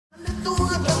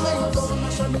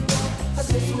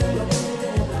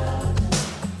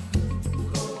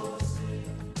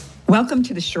Welcome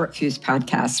to the Short Fuse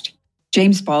podcast.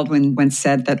 James Baldwin once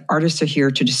said that artists are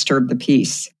here to disturb the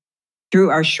peace. Through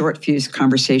our Short Fuse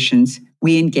conversations,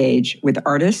 we engage with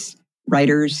artists,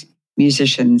 writers,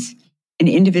 musicians, and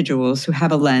individuals who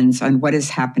have a lens on what is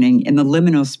happening in the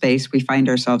liminal space we find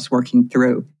ourselves working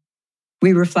through.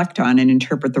 We reflect on and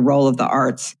interpret the role of the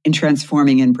arts in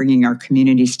transforming and bringing our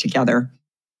communities together.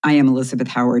 I am Elizabeth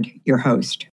Howard, your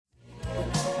host.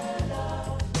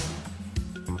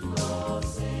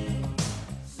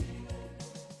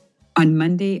 On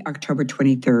Monday, October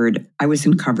 23rd, I was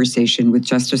in conversation with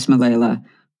Justice Malema,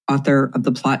 author of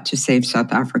The Plot to Save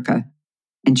South Africa,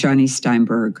 and Johnny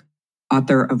Steinberg,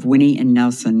 author of Winnie and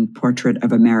Nelson, Portrait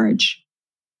of a Marriage.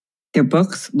 Their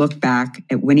books look back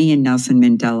at Winnie and Nelson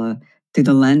Mandela through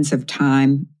the lens of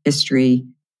time, history,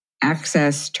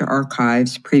 access to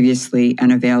archives previously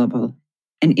unavailable,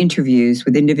 and interviews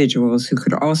with individuals who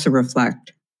could also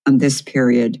reflect on this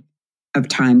period of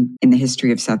time in the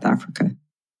history of South Africa.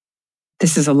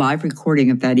 This is a live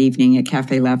recording of that evening at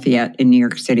Café Lafayette in New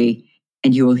York City,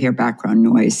 and you will hear background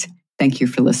noise. Thank you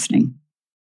for listening.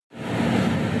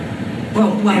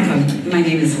 Well, welcome. My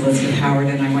name is Elizabeth Howard,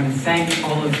 and I want to thank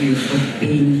all of you for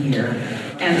being here.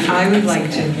 And I would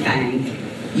like to thank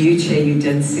Uche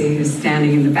Udensi, who's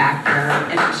standing in the back there,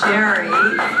 and Jerry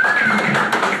Dame,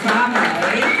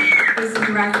 who's the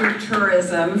Director of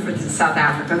Tourism for South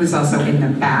Africa, who's also in the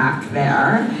back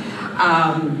there.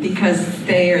 Because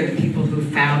they are the people who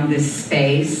found this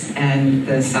space, and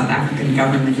the South African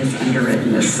government has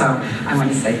underwritten this. So I want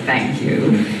to say thank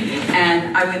you.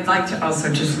 And I would like to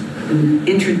also just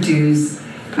introduce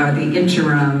the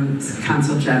interim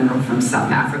Consul General from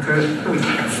South Africa.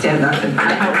 Stand up, and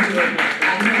I hope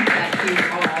that you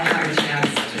all have a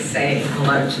chance to say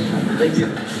hello to him. Thank you.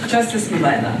 Justice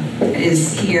Malema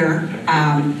is here,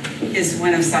 is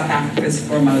one of South Africa's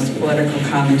foremost political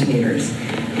commentators,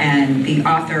 and the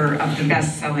author of the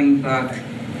best-selling book,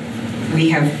 We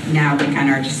Have Now Begun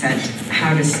Our Descent,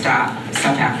 How to Stop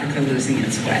South Africa Losing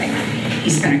Its Way.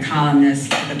 He's been a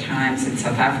columnist for The Times in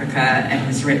South Africa and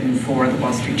has written for The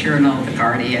Wall Street Journal, The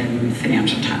Guardian,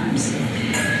 Financial Times.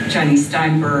 Johnny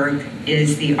Steinberg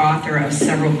is the author of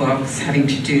several books having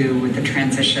to do with the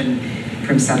transition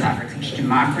from South Africa to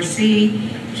democracy.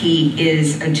 He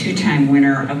is a two-time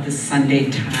winner of the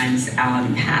Sunday Times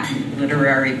Alan Paton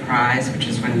Literary Prize, which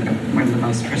is one of the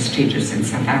most prestigious in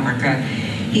South Africa.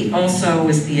 He also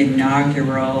was the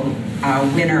inaugural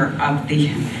winner of the,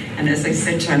 and as I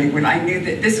said, Johnny, when I knew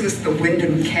that this was the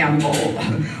Wyndham Campbell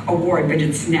Award, but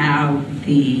it's now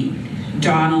the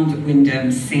Donald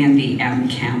Wyndham Sandy M.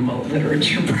 Campbell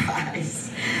Literature Prize.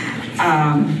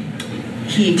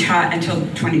 He taught, until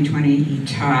 2020, he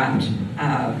taught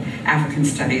African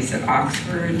Studies at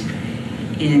Oxford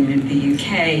in the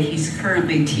UK. He's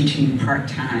currently teaching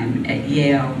part-time at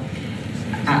Yale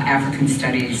African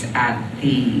Studies at the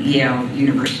Yale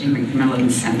University Macmillan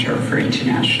Center for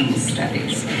International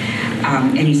Studies.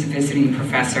 And he's a visiting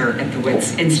professor at the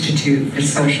Wits Institute for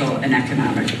Social and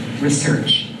Economic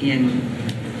Research in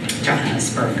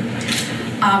Johannesburg.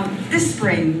 This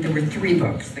spring, there were 3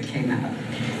 books that came out.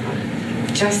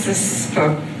 Justice's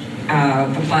book,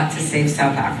 The Plot to Save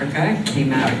South Africa,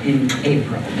 came out in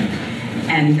April.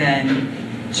 And then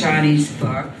Johnny's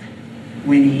book,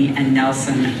 Winnie and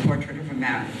Nelson, Portrait of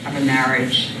a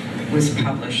Marriage, was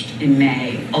published in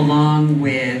May, along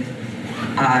with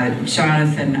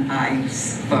Jonathan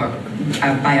Ives' book,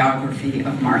 a biography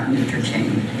of Martin Luther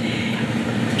King.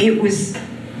 It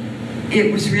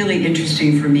was really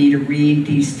interesting for me to read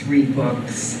these 3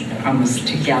 books almost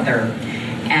together,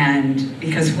 and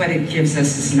because what it gives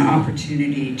us is an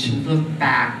opportunity to look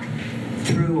back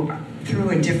through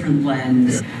a different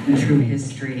lens and through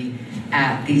history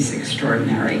at these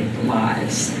extraordinary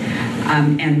lives.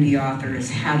 And the authors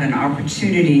had an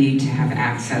opportunity to have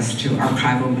access to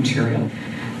archival material.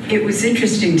 It was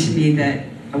interesting to me that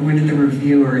one of the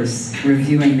reviewers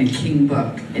reviewing the King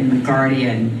book in The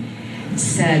Guardian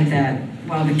said that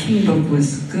while the King book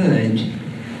was good,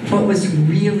 what was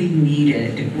really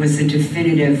needed was a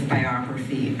definitive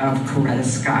biography of Coretta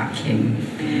Scott King.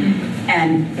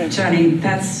 And Johnny,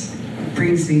 that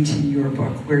brings me to your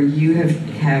book, where you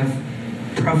have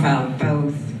profiled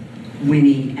both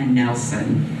Winnie and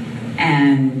Nelson.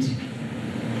 And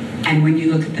when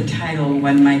you look at the title,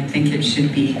 one might think it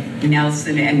should be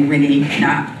Nelson and Winnie,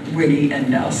 not Winnie and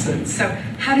Nelson. So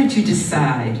how did you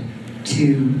decide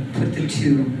to put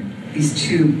these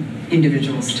two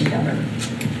individuals together?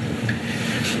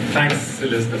 Thanks,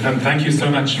 Elizabeth, and thank you so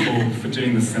much for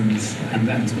doing this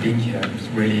and being here.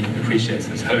 Really appreciate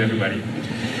it. Hello, everybody.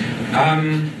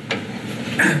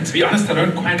 To be honest, I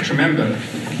don't quite remember.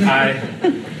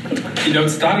 It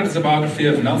started as a biography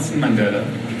of Nelson Mandela,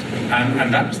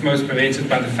 and that was motivated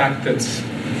by the fact that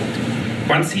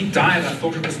once he died, I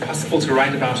thought it was possible to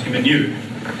write about him anew.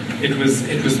 It was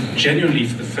genuinely,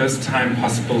 for the first time,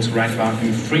 possible to write about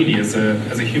him freely as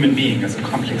a human being, as a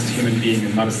complex human being,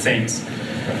 and not a saint.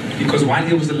 Because while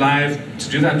he was alive, to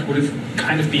do that would have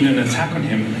kind of been an attack on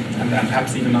him, and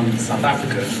perhaps even on South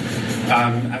Africa.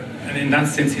 And in that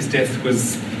sense, his death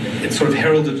it sort of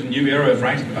heralded a new era of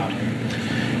writing about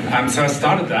him. So I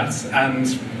started that, and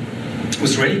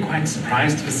was really quite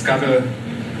surprised to discover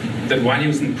that while he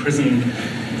was in prison,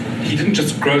 he didn't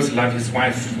just grow to love his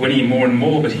wife Winnie more and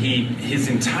more, but his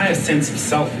entire sense of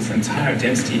self, his entire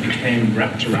identity became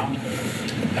wrapped around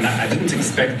her. And I didn't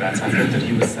expect that. I thought that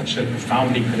he was such a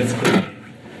profoundly political being.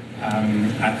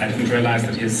 I didn't realize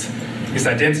that his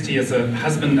identity as a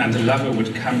husband and a lover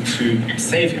would come to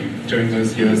save him during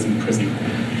those years in prison.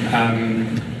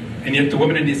 And yet the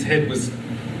woman in his head was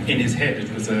in his head.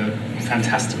 It was a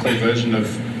fantastical version of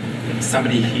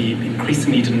somebody he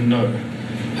increasingly didn't know.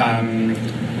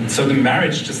 So the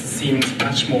marriage just seemed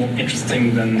much more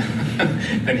interesting than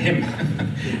him.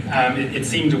 It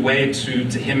seemed a way to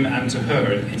him and to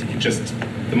her. It just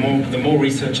the more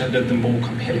research I did, the more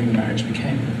compelling the marriage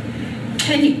became.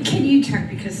 Can you talk,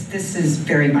 because this is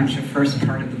very much the first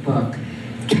part of the book,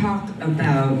 talk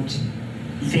about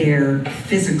their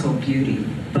physical beauty,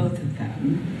 both of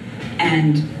them,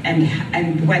 and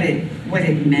what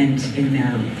it meant in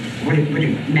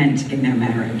their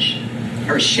marriage,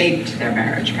 or shaped their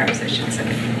marriage, perhaps I should say.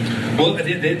 Well,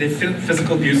 their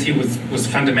physical beauty was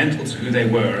fundamental to who they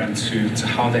were and to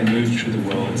how they moved through the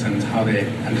world and how they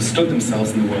understood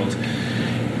themselves in the world.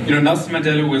 Nelson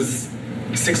Mandela was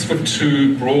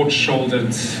 6'2",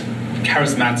 broad-shouldered,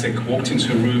 charismatic, walked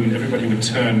into a room and everybody would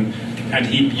turn, and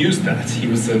he used that. He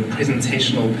was a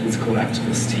presentational political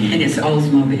activist. In his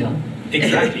Oldsmobile.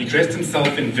 Exactly. He dressed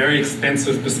himself in very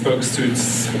expensive bespoke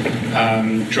suits,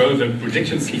 drove a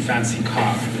ridiculously fancy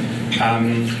car.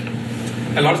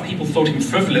 A lot of people thought him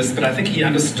frivolous, but I think he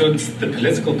understood the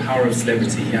political power of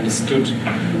celebrity. He understood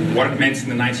what it meant in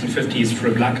the 1950s for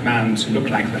a black man to look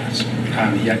like that.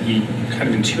 He kind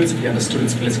of intuitively understood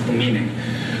its political meaning.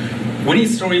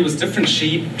 Winnie's story was different.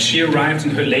 She arrived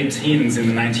in her late teens in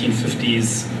the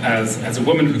 1950s as a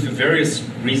woman who, for various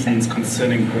reasons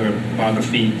concerning her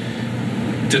biography,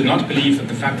 did not believe that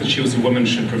the fact that she was a woman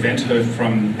should prevent her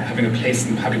from having a place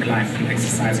in public life and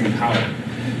exercising power.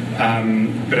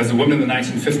 But as a woman in the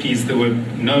 1950s, there were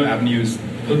no avenues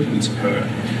open to her.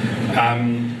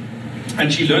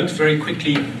 And she learned very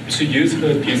quickly to use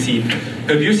her beauty.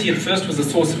 Her beauty at first was a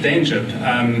source of danger.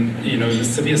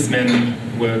 Lascivious men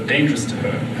were dangerous to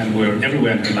her and were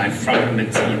everywhere in her life from her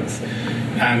mid-teens.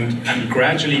 And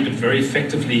gradually, but very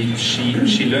effectively,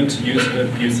 she learned to use her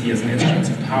beauty as an instrument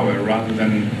of power rather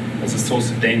than as a source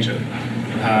of danger.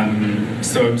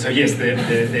 So yes, their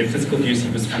physical beauty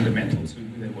was fundamental to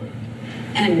who they were.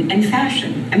 And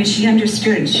fashion. I mean, she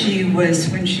understood.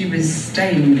 When she was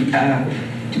studying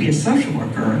to be a social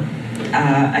worker,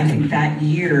 I think that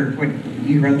year, what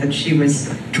you wrote, that she was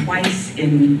twice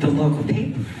in the local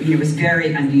paper. I mean, it was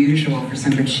very unusual for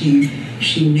someone, but she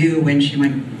knew when she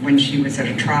was at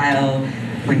a trial,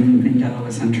 when Mandela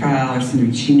was on trial or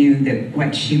something, she knew that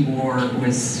what she wore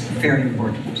was very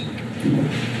important.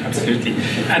 Absolutely.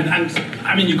 And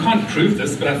I mean, you can't prove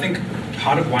this, but I think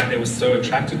part of why they were so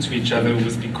attracted to each other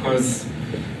was because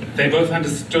they both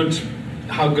understood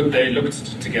how good they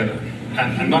looked together.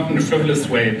 And not in a frivolous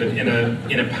way, but in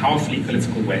a powerfully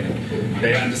political way.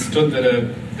 They understood that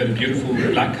a beautiful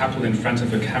black couple in front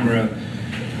of a camera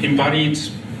embodied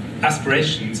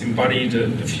aspirations, embodied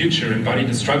a future, embodied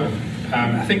a struggle.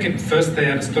 I think at first they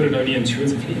understood it only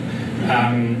intuitively,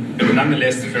 but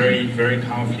nonetheless very, very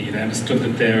powerfully. They understood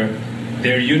that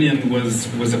their union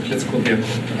was a political vehicle.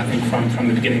 I think from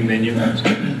the beginning they knew that.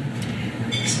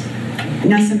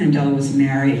 Nelson Mandela was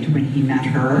married when he met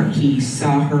her. He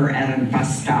saw her at a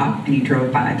bus stop and he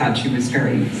drove by. I thought she was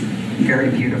very,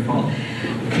 very beautiful.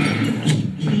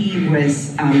 He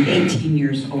was 18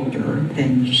 years older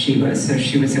than she was, so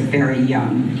she was a very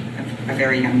young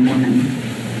woman.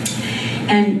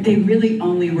 And they really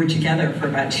only were together for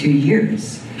about 2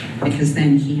 years, because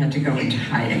then he had to go into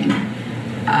hiding.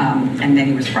 And then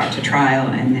he was brought to trial,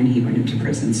 and then he went into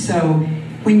prison. So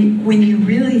when you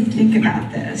really think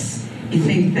about this, you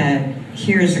think that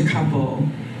here's a couple,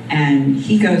 and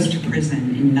he goes to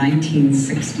prison in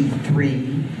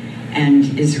 1963 and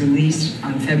is released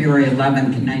on February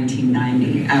 11th,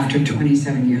 1990, after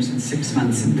 27 years and 6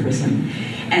 months in prison.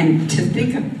 And to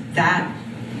think of that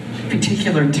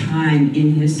particular time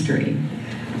in history,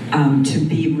 to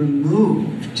be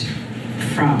removed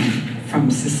from from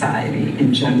society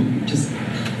just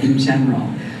in general,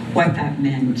 what that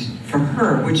meant for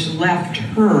her, which left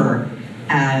her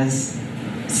as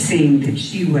seeing that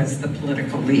she was the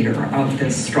political leader of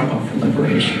this struggle for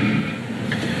liberation.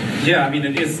 Yeah, I mean,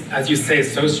 it is, as you say,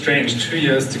 so strange, 2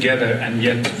 years together, and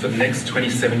yet for the next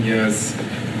 27 years,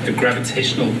 the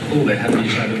gravitational pull they had on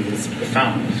each other was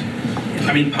profound.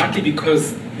 I mean, partly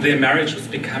because their marriage was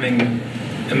becoming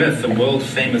a myth, a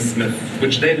world-famous myth,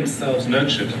 which they themselves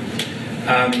nurtured.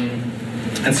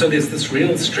 And so there's this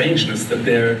real strangeness that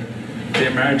their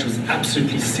marriage was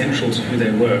absolutely central to who they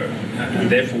were,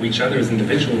 and therefore each other as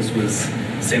individuals was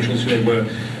central to who they were.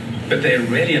 But they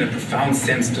really, in a profound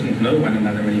sense, didn't know one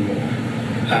another anymore.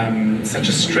 Such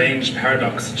a strange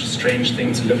paradox, such a strange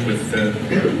thing to live with, the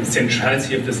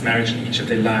centrality of this marriage in each of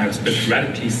their lives, but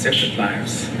radically separate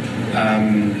lives,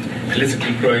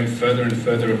 politically growing further and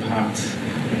further apart,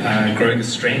 growing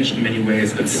estranged in many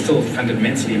ways, but still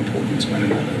fundamentally important to one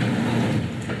another.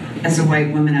 As a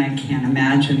white woman, I can't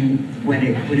imagine what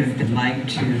it would have been like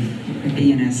to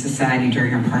be in a society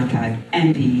during apartheid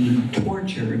and be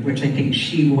tortured, which I think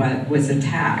she was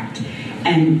attacked.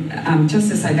 And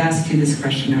Justice, I've asked you this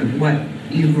question of what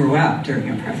you grew up during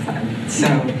apartheid. So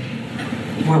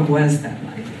what was that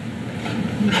like?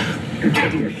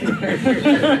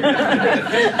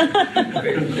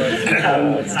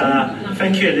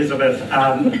 Thank you, Elizabeth.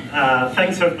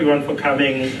 Thanks everyone for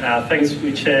coming. Thanks,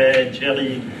 Uche,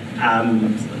 Jerry,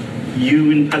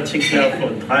 you in particular for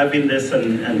driving this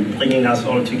and bringing us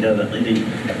all together. Really,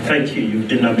 thank you. You've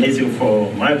been amazing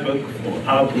for my book, for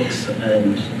our books,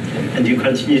 and you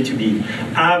continue to be.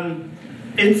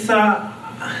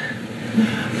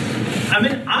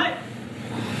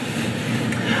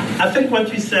 I think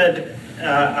what you said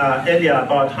earlier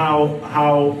about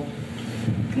how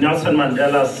Nelson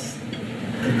Mandela's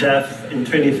death in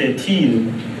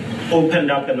 2013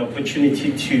 opened up an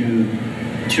opportunity to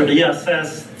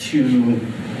reassess, to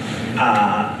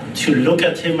look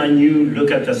at him anew, look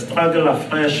at the struggle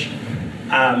afresh.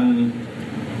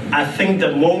 I think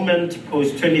the moment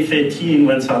post-2013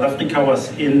 when South Africa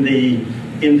was in the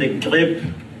grip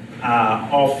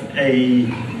of a,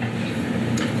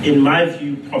 in my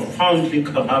view, profoundly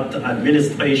corrupt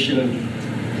administration,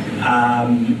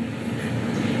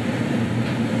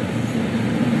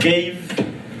 gave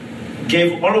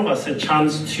all of us a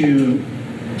chance to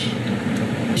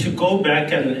go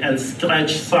back and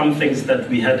scratch some things that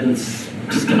we hadn't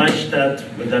scratched at,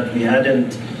 that we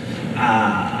hadn't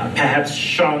perhaps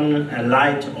shone a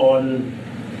light on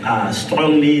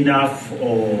strongly enough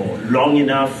or long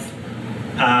enough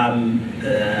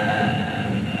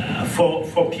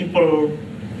for people,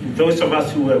 those of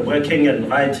us who were working and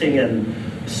writing and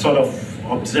sort of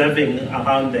observing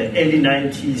around the early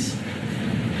 90s,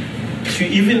 to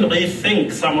even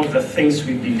rethink some of the things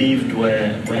we believed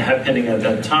were happening at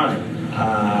that time.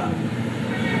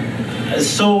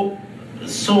 So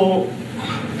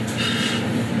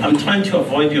I'm trying to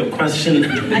avoid your question.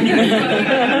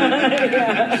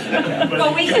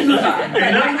 Well, we can move on.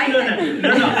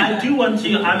 No, I do want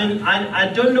to. I mean,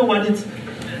 I don't know what it's.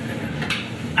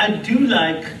 I do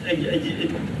like.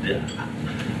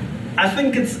 I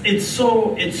think it's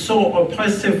so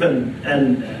oppressive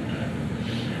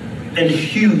and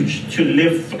huge to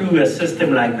live through a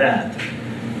system like that.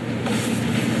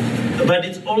 But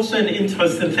it's also an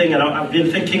interesting thing, and I've been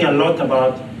thinking a lot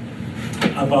about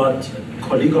a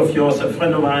colleague of yours, a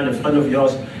friend of mine, a friend of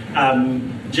yours.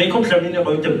 Jacob Klamine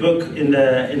wrote a book in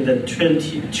the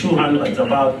 2200s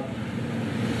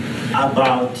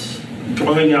about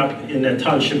growing up in a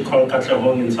township called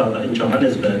Katlehong in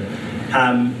Johannesburg,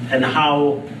 and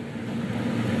how,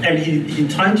 and he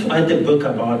tried to write a book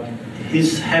about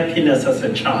his happiness as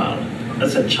a child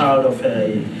of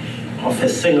a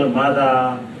single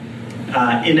mother,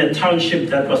 in a township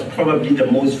that was probably the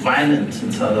most violent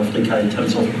in South Africa in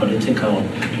terms of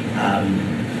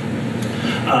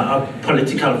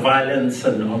political violence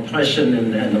and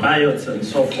oppression and riots and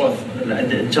so forth.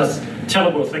 Just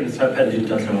terrible things happened in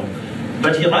Katlehong.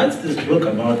 But he writes this book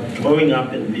about growing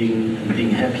up and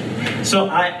being happy. So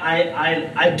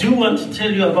I do want to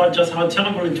tell you about just how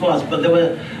terrible it was, but there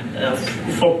were,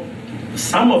 for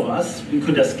some of us, we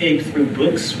could escape through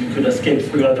books, we could escape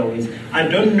through other ways. I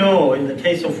don't know, in the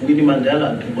case of Winnie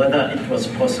Mandela, whether it was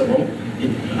possible.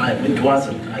 It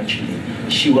wasn't, actually.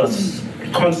 She was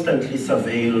constantly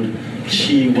surveilled.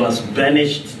 She was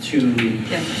banished to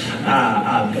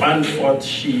Brandfort.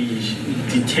 She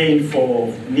detained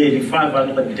for nearly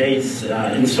 500 days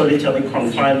in solitary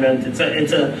confinement. It's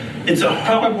a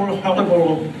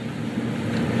horrible,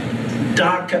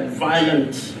 dark and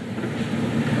violent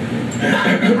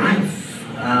life.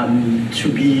 to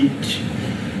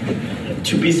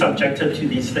be subjected to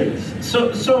these things.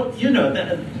 So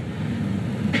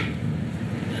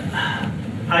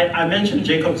I mentioned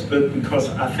Jacob's book because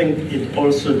I think it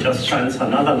also just shines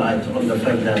another light on the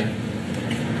fact that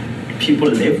people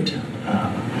lived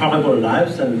horrible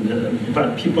lives,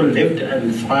 but people lived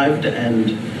and thrived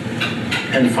and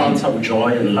found some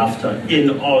joy and laughter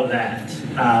in all that.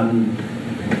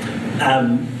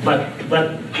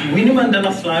 But Winnie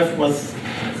Mandela's life was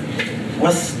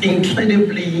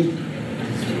incredibly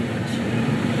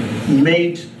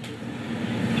made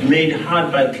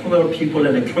hard by cruel people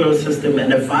and a cruel system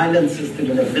and a violent system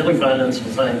in a very violent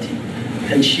society.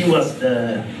 And she was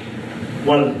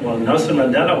while Nelson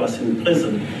Mandela was in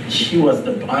prison, she bore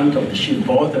the brunt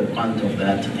of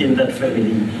that in that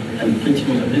family and pretty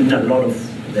much in a lot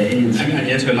of the ANC. And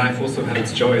yet her life also had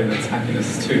its joy and its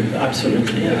happiness too.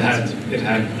 Absolutely. Yeah. It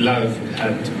had love, it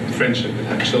had friendship, it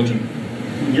had children.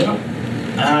 Yeah.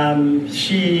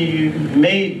 She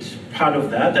made part of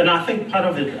that, and I think part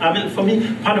of it, for me,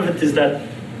 part of it is that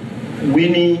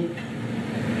Winnie,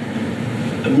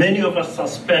 many of us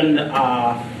suspend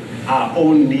our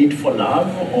own need for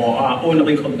love or our own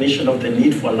recognition of the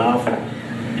need for love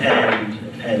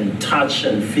and touch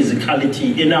and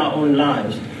physicality in our own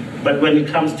lives. But when it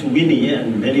comes to Winnie,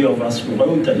 and many of us who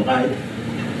wrote and write,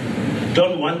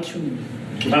 don't want to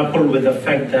grapple with the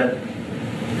fact that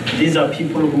these are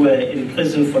people who were in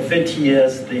prison for 30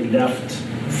 years. They left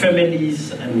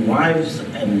families and wives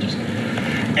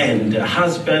and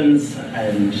husbands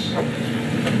and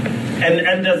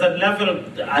there's a level,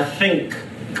 I think,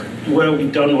 where we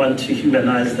don't want to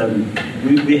humanize them.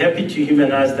 We're happy to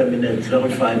humanize them in a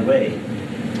glorified way,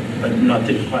 but not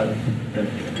in quite.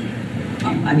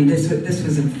 I mean, this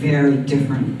was a very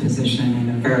different position in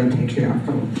a very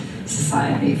patriarchal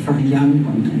society for a young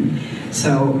woman.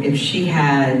 So if she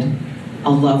had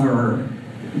a lover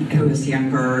who was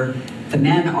younger, the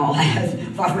men all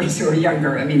had lovers who were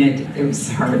younger. I mean, it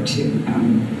was hard to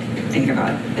think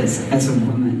about as a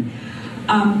woman.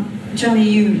 Johnny,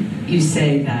 you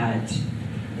say that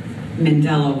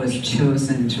Mandela was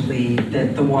chosen to lead,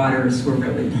 that the waters were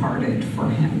really parted for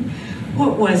him.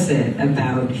 What was it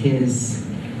about his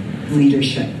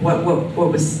leadership? What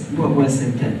was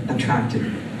it that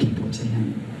attracted people to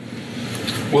him?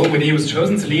 Well, when he was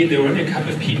chosen to lead, there were only a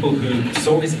couple of people who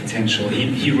saw his potential.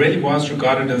 He really was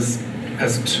regarded as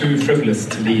too frivolous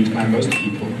to lead by most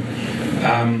people,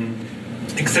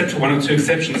 except for one or two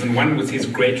exceptions, and one was his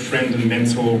great friend and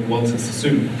mentor, Walter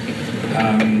Sisulu.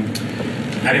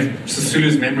 And if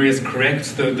Sisulu's memory is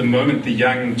correct, the moment the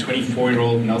young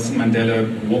 24-year-old Nelson Mandela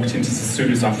walked into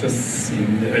Sisulu's office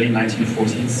in the early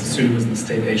 1940s, Sisulu was an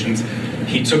estate agent,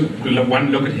 he took one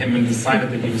look at him and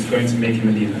decided that he was going to make him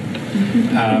a leader.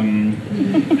 And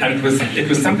it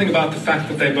was something about the fact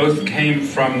that they both came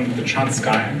from the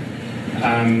Transkei.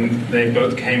 They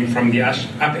both came from the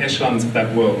upper echelons of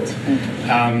that world.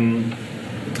 And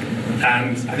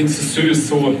I think Sisulu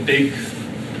saw a big,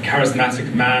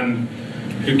 charismatic man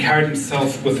who carried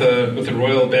himself with a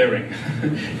royal bearing.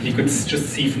 You could just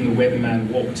see from the way the man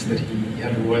walked that he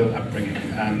had a royal upbringing.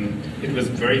 It was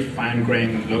very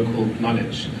fine-grained local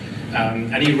knowledge.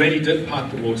 And he really did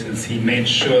part the waters. He made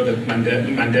sure that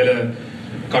Mandela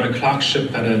got a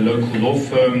clerkship at a local law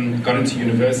firm, got into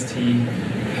university.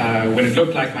 When it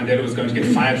looked like Mandela was going to get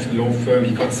fired from the law firm,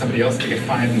 he got somebody else to get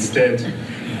fired instead.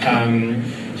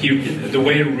 The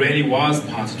way really was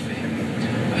parted for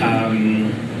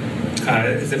him.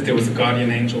 As if there was a guardian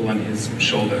angel on his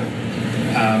shoulder.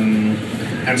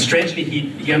 And strangely,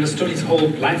 he understood his whole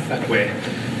life that way.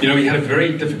 You know, he had a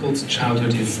very difficult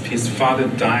childhood. His father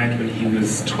died when he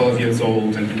was 12 years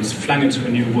old, and he was flung into a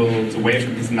new world, away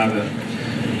from his mother.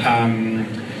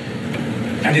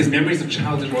 And his memories of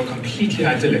childhood were completely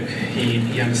idyllic.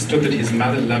 He understood that his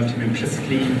mother loved him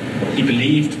implicitly. He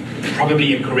believed,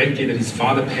 probably incorrectly, that his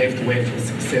father paved the way for his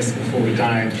success before he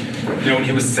died. You know, when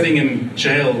he was sitting in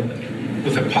jail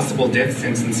with a possible death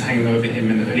sentence hanging over him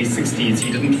in the early 60s,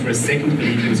 he didn't for a second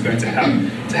believe he was going to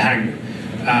hang.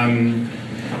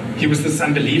 He was this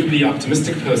unbelievably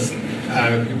optimistic person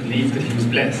who believed that he was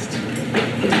blessed.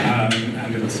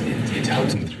 And it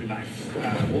helped him through life,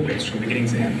 always, from beginning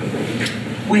to end.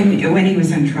 When he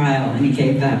was on trial and he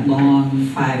gave that long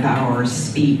 5-hour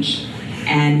speech,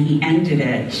 and he ended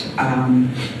it,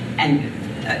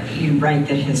 you write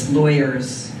that his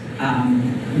lawyers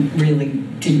really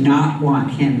did not want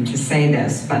him to say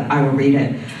this, but I will read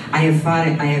it. I have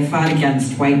fought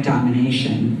against white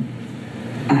domination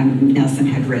Nelson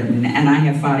had written, and I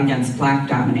have fought against black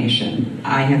domination.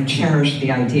 I have cherished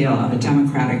the ideal of a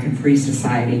democratic and free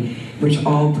society in which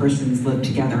all persons live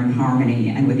together in harmony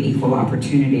and with equal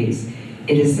opportunities.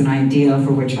 It is an ideal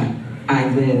for which I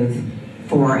live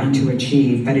for and to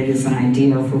achieve, but it is an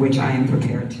ideal for which I am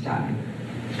prepared to die.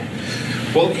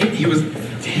 Well,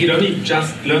 he'd only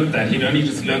just learned that. He'd only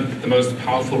just learned that the most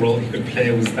powerful role he could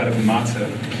play was that of a martyr.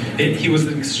 He was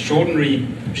an extraordinary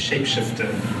shapeshifter,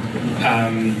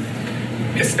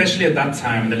 especially at that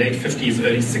time, in the late 50s,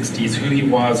 early 60s. Who he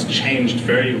was changed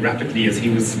very rapidly as he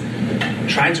was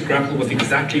trying to grapple with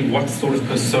exactly what sort of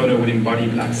persona would embody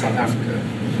Black South Africa.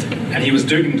 And he was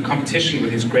doing it in competition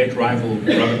with his great rival,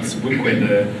 Robert Sobukwe,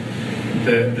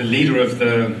 the leader of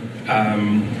the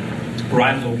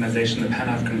rival organization, the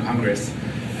Pan-African Congress.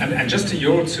 And just a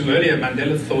year or two earlier,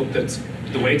 Mandela thought that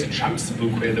the way to trump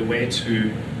Sobukwe, the way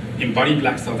to embody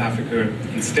Black South Africa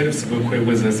instead of Sobukwe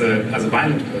was as a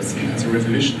violent person, as a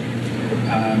revolutionary,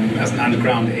 as an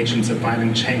underground agent of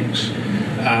violent change.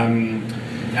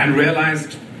 And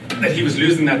realized that he was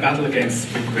losing that battle against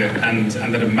Sobukwe and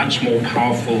that a much more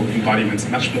powerful embodiment, a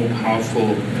much more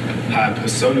powerful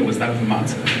persona was that of a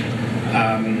martyr.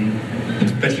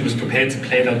 But he was prepared to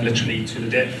play that literally to the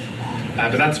death.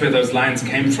 But that's where those lines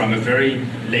came from, a very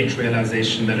late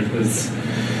realization that it was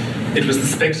the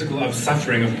spectacle of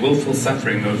suffering, of willful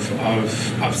suffering,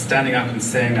 of standing up and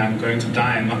saying, I'm going to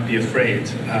die and not be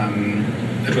afraid.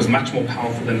 It was much more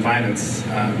powerful than violence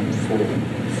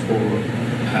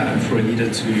for a leader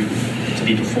to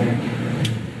be performing.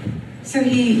 So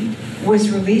he was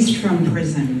released from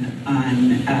prison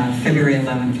on February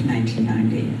 11th,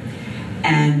 1990.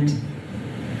 And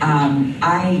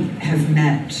I have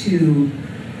met two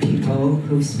people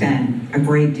who've spent a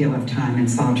great deal of time in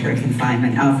solitary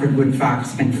confinement. Alfred Woodfox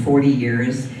spent 40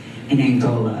 years in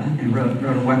Angola and wrote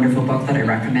a wonderful book that I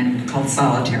recommend called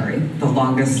Solitary, the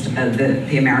longest,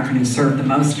 the American who served the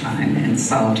most time in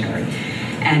solitary.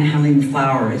 And Helene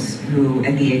Flowers, who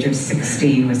at the age of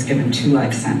 16 was given 2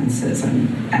 life sentences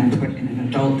and put in an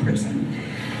adult prison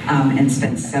and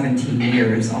spent 17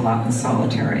 years a lot in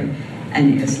solitary,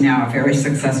 and is now a very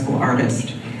successful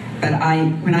artist. But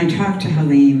when I talked to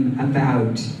Halim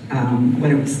about what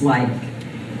it was like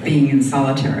being in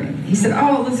solitary, he said,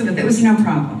 "Oh, Elizabeth, it was no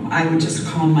problem. I would just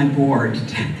call my board."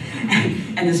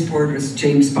 And his board was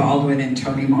James Baldwin and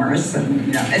Toni Morris.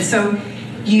 And so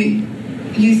you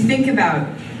think about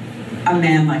a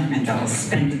man like Mandela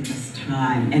spending this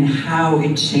time and how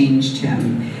it changed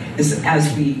him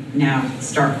as we now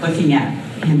start looking at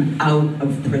him out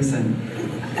of prison.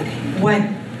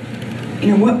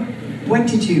 What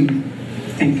did you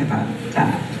think about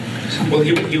that? Well,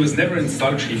 he was never in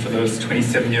solitary for those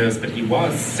 27 years, but he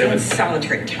was severed.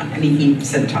 Solitary time. I mean, he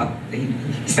spent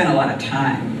a lot of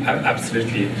time.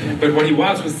 Absolutely. But what he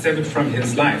was severed from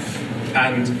his life.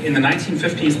 And in the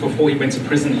 1950s, before he went to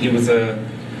prison, he was an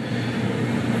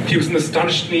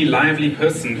astonishingly lively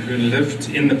person who lived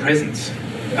in the present,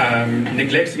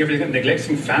 neglecting everything,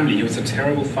 neglecting family. He was a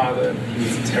terrible father. He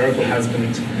was a terrible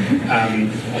husband.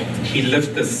 He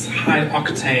lived this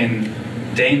high-octane,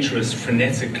 dangerous,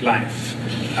 frenetic life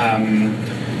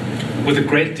with a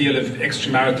great deal of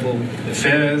extramarital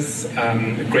affairs,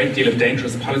 a great deal of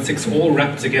dangerous politics, all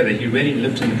wrapped together. He really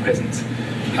lived in the present.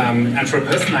 And for a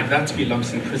person like that to be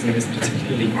locked in prison is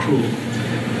particularly cruel.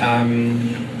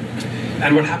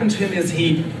 And what happened to him is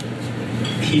he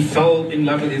fell in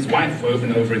love with his wife over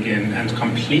and over again and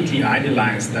completely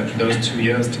idealized those 2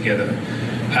 years together.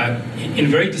 In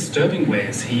very disturbing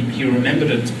ways. He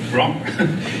remembered it wrong.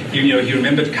 He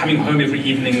remembered coming home every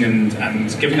evening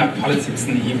and giving up politics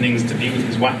in the evenings to be with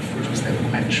his wife, which was never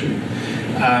quite true.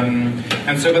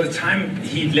 And so by the time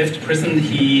he left prison,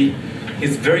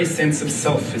 his very sense of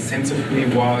self, his sense of who he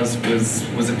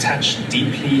was attached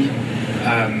deeply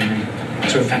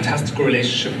to a fantastical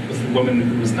relationship with a woman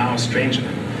who was now a stranger.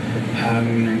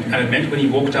 And it meant when he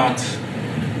walked out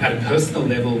at a personal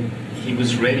level, he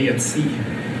was really at sea.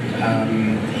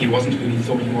 He wasn't who he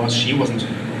thought he was. She wasn't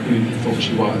who he thought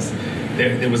she was.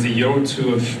 There was a year or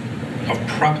two of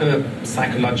proper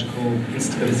psychological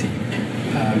instability.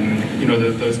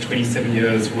 Those 27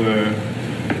 years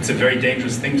it's a very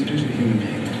dangerous thing to do to a human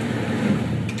being.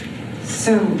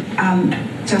 So,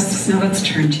 Justice, now let's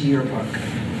turn to your book.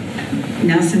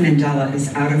 Nelson Mandela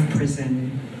is out of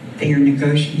prison.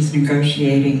 He's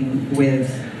negotiating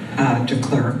with de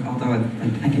Klerk, although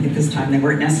I think at this time they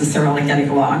weren't necessarily getting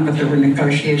along, but there were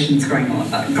negotiations going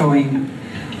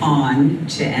on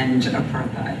to end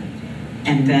apartheid.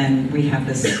 And then we have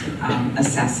this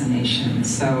assassination.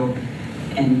 So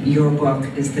and your book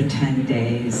is The 10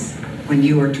 Days, when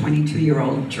you were a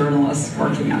 22-year-old journalist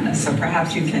working on this. So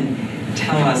perhaps you can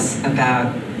tell us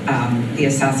about the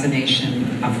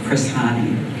assassination of Chris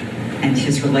Hani and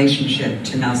his relationship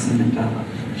to Nelson Mandela.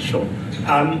 Sure.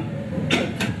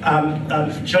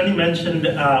 Johnny mentioned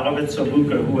Robert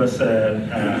Sobukwe,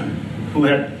 who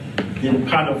had been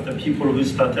part of the people who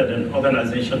started an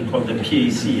organization called the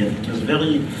PAC, and it was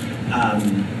very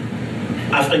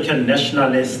African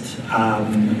nationalist,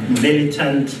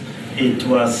 militant. It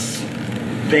was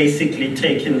basically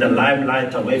taking the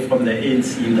limelight away from the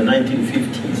ANC in the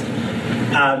 1950s.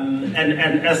 And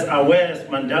as aware as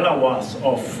Mandela was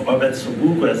of Robert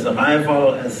Sobukwe as a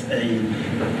rival, as a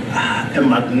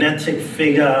magnetic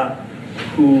figure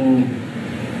who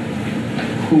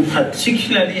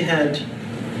particularly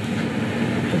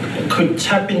could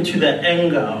tap into the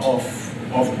anger of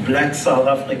Black South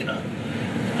Africa.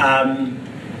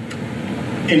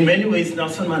 In many ways,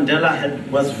 Nelson Mandela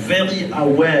was very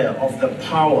aware of the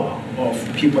power of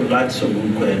people like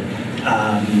Sobukwe,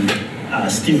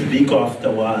 Steve Biko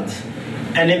afterwards.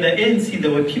 And in the ANC,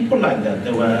 there were people like that.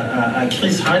 There were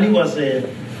Chris Hani was a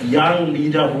young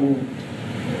leader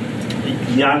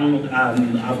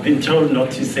I've been told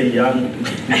not to say young.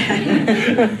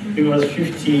 He was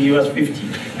 50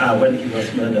 when he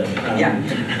was murdered.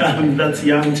 That's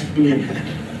young to me.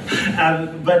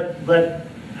 But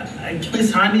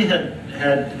Chris Hani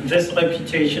had this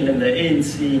reputation in the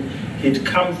ANC. He'd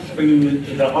come through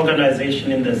the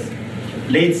organization in the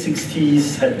late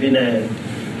 60s, had been a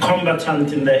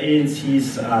combatant in the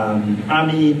ANC's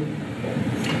army,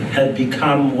 had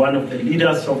become one of the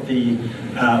leaders of the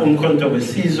Umkhonto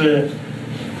Wesizwe,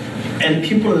 and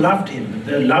people loved him.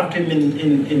 They loved him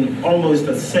in almost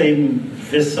the same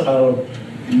visceral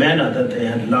manner that they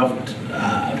had loved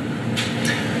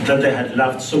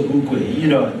Sobukwe. You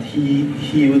know,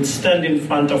 he would stand in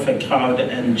front of a crowd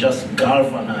and just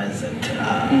galvanize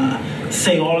it,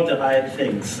 say all the right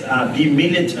things, be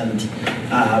militant,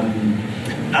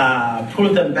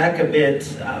 pull them back a bit.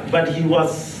 But he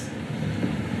was,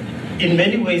 in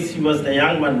many ways, he was the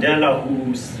young Mandela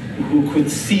who could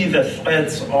see the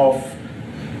threats of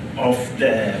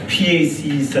the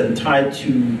PACs and try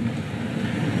to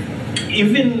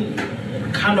even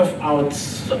kind of out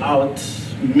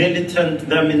militant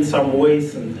them in some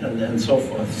ways and so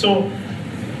forth. So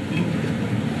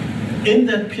in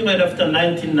that period after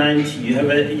 1990,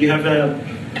 you have a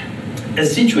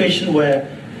situation where,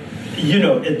 you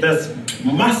know, there's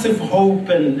massive hope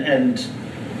and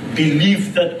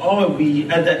belief that, we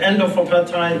at the end of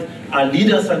apartheid, our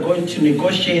leaders are going to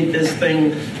negotiate this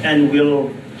thing and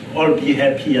we'll all be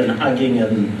happy and hugging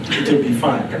and it'll be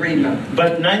fine. The rainbow.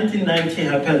 But 1990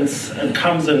 happens and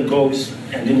comes and goes,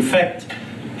 and in fact,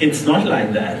 it's not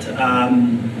like that.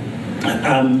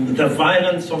 The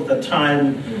violence of the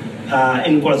time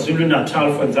in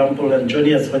KwaZulu-Natal, for example, and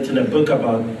Johnny has written a book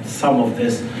about some of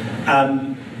this,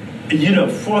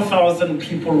 4,000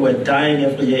 people were dying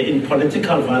every year in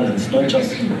political violence, not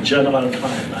just general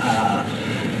crime.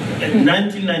 In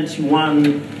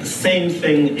 1991, same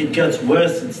thing, it gets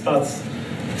worse, it starts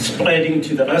spreading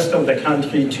to the rest of the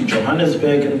country, to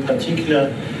Johannesburg in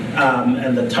particular,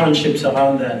 and the townships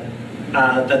around that.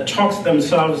 The talks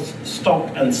themselves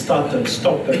stop and start and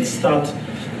stop and start,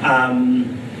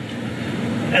 and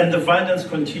the violence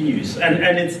continues.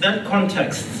 And it's that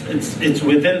context, it's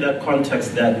within that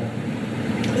context that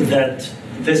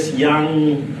this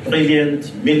young,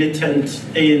 brilliant, militant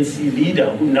ANC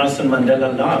leader who Nelson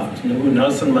Mandela loved, who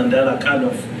Nelson Mandela kind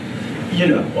of,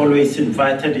 always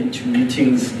invited into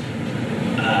meetings.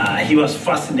 He was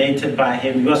fascinated by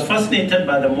him. He was fascinated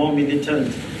by the more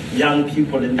militant young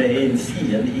people in the ANC,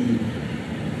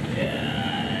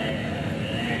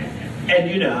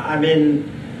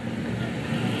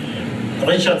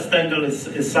 Richard Stengel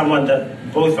is someone that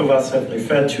both of us have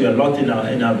referred to a lot in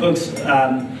our books.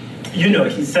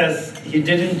 He says he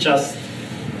didn't just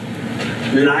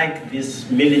like this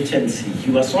militancy.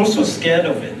 He was also scared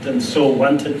of it, and so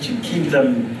wanted to keep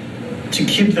them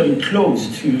close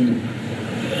to.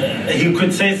 He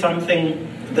could say something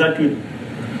that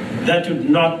would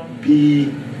not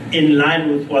be in line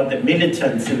with what the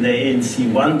militants in the ANC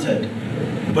wanted,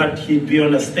 but he'd be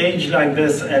on a stage like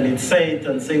this and he'd say it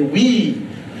and say, "We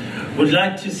would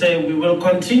like to say we will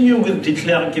continue with de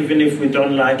Klerk even if we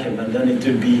don't like him," and then it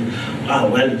would be,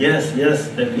 yes,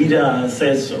 the leader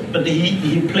says so. But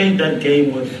he played that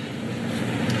game with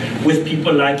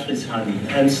people like Chris Hani,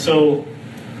 and so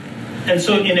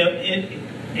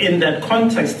in that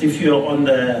context, if you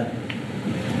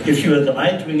were the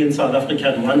right wing in South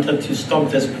Africa and wanted to stop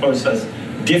this process,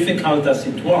 difficult as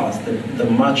it was, the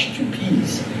march to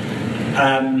peace,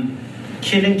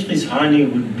 killing Chris Hani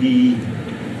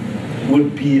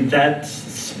would be that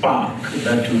spark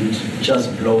that would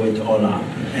just blow it all up.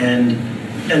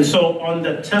 And so on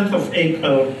the 10th of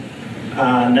April,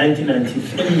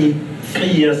 1993, 3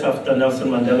 years after Nelson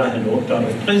Mandela had walked out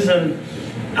of prison,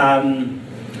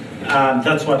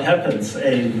 that's what happens.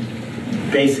 A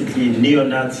basically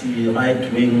neo-Nazi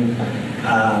right-wing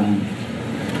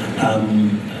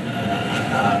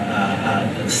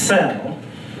cell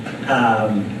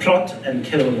plot and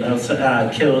kill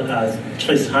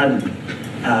Chris Hani.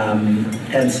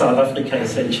 And South Africa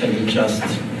essentially just,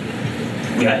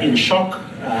 we are in shock,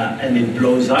 and it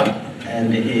blows up,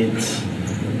 and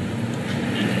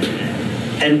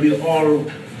we all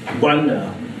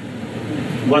wonder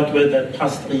what were the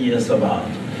past 3 years about.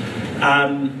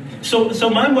 So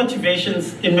my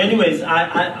motivations, in many ways,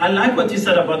 I like what you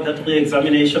said about that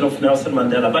re-examination of Nelson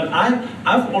Mandela, but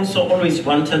I've also always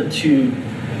wanted to,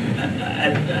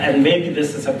 and maybe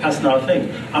this is a personal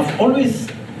thing, I've always,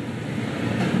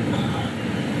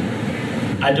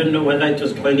 I don't know whether it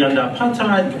was growing up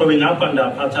under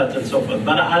apartheid and so forth,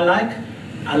 but I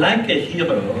like a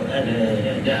hero,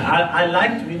 and I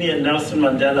liked Winnie and Nelson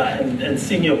Mandela, and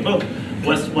seeing your book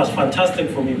was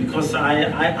fantastic for me because I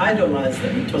idolized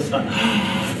them. It was like,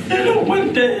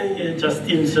 one day,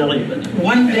 Justine, sorry, but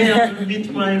one day I will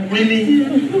meet my Winnie,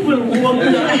 you will walk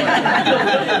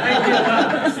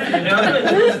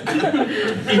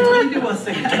it really was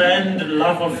a grand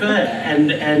love affair,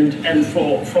 and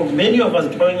for many of us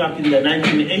growing up in the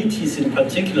 1980s in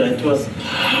particular, it was,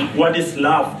 what is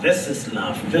love? This is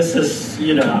love. This is,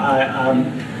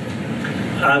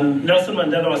 Nelson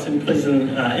Mandela was in prison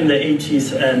in the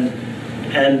 80s,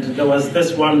 and there was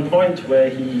this one point where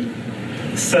he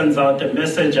sends out a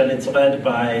message, and it's read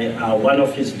by one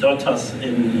of his daughters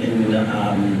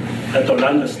at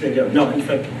Orlando Stadium. No, in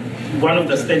fact, one of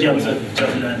the stadiums at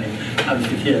John Lennon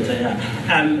Amphitheater. Yeah.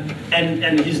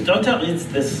 And his daughter reads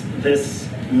this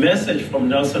message from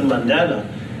Nelson Mandela,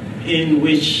 in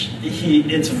which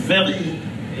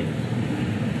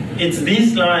it's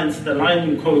these lines, the line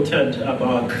you quoted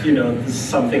about, this is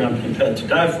something I'm prepared to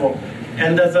die for.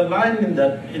 And there's a line in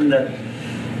that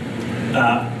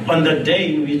on the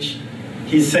day in which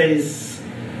he says,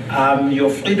 your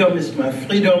freedom is my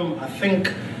freedom. I think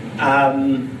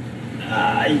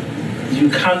you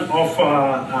can't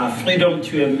offer freedom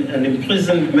to an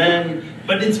imprisoned man,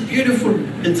 but it's beautiful.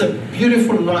 It's a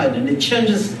beautiful line, and it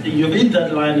changes. You read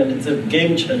that line, and it's a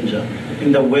game changer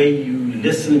in the way you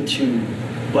listen to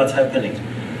what's happening.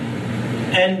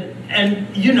 And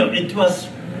it was,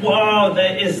 wow,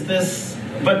 there is this,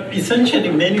 but essentially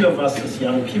many of us as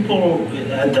young people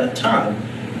at that time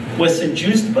were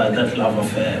seduced by that love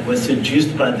affair, were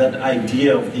seduced by that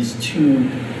idea of these two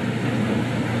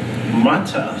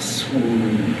martyrs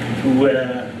who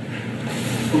were,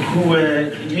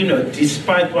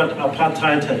 despite what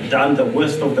apartheid had done, the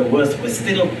worst of the worst, were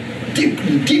still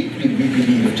deeply, deeply, we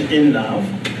believed in love.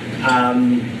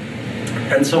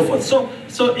 And so forth.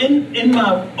 So in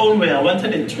my own way, I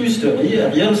wanted a true story, a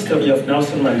real story of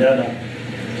Nelson Mandela.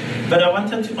 But I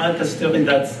wanted to write a story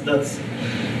that's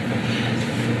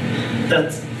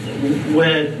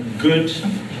where good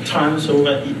times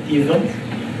over evil,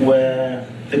 where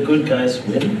the good guys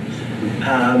win.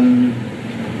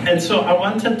 And so I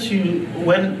wanted to,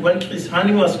 when Chris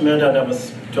Hani was murdered, it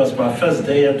was my first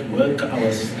day at work. I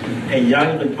was a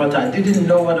young reporter. I didn't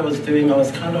know what I was doing. I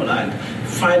was kind of like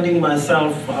finding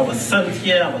myself. I was sent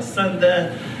here, I was sent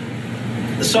there.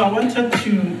 So I wanted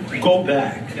to go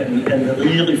back and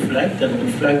reflect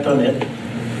on it,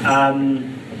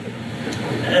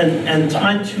 and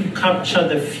try to capture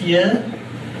the fear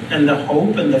and the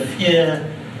hope, and the fear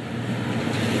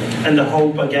and the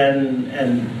hope again,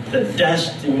 and the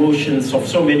dashed emotions of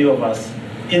so many of us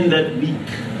in that week,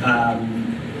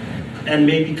 and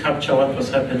maybe capture what was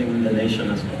happening in the nation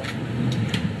as well.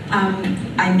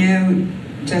 I know,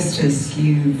 just as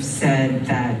you've said,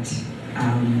 that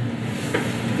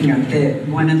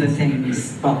one of the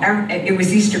things, it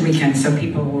was Easter weekend, so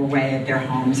people were away at their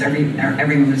homes.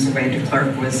 Everyone was away. De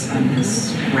Klerk was on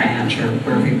his ranch or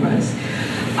wherever he was.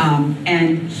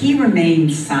 And he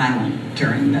remained silent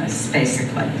during this,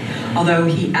 basically. Although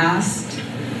he asked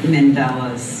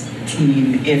Mandela's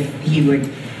team if he would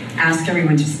ask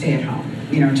everyone to stay at home,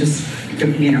 just go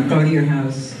to your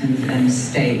house and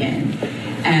stay in.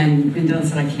 And Mandela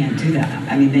said, I can't do that.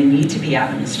 I mean, they need to be out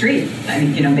in the street. I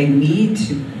mean, they need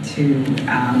to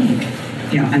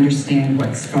understand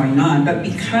what's going on. But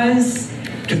because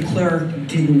de Klerk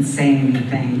didn't say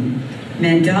anything,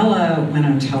 Mandela went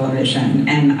on television,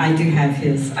 and I do have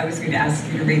I was going to ask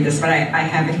you to read this, but I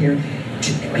have it here.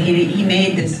 he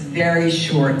made this very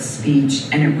short speech,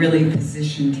 and it really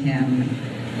positioned him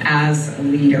as a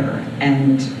leader.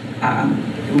 And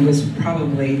it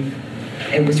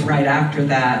was right after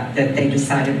that they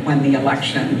decided when the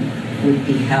election would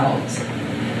be held,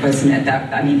 wasn't it?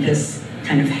 This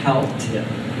kind of helped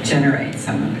generate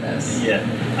some of this. Yeah.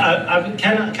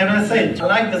 Can I say, I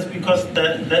like this because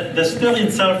the story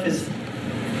itself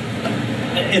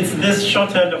it's this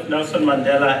shorthand of Nelson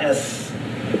Mandela as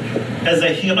a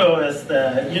hero,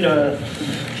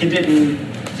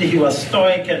 he was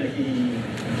stoic, and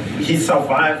he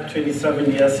survived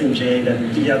 27 years in jail,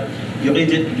 and you read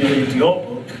your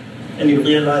book, and you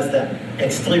realize that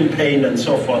extreme pain and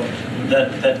so forth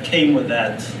that came with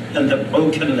that, and the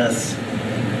brokenness,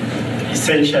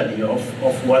 essentially, of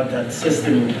what that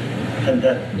system and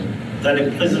that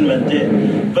imprisonment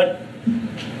did. But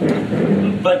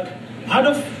part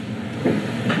of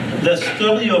the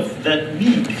story of that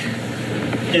week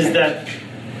is that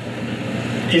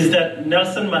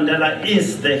Nelson Mandela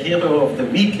is the hero of the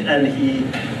week, and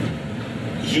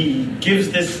he gives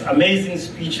this amazing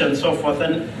speech and so forth,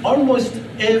 and almost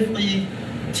every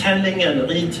telling and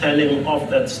retelling of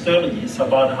that story is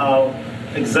about how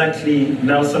exactly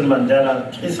Nelson Mandela,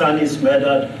 Chris Hani is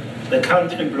murdered, the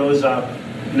country blows up,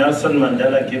 Nelson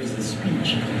Mandela gives the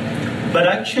speech. But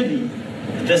actually,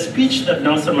 the speech that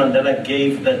Nelson Mandela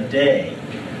gave that day,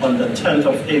 on the 10th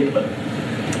of April,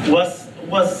 was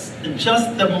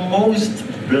just the most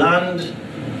bland,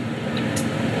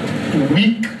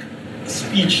 weak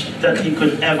speech that he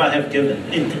could ever have given.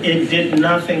 It did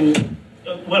nothing.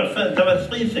 Well, there were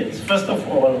three things. First of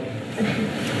all,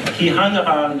 he hung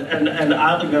around, and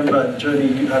I remember,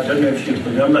 Jody, I don't know if you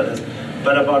remember this,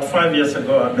 but about 5 years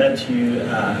ago I met you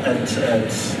at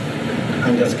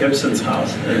Angus Gibson's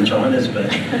house in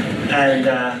Johannesburg.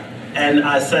 And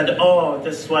I said, oh,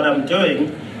 this is what I'm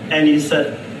doing. And he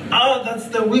said, oh, that's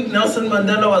the week Nelson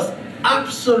Mandela was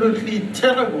absolutely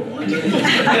terrible.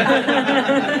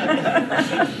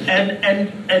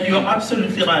 and you're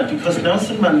absolutely right, because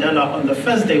Nelson Mandela, on the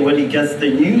first day when he gets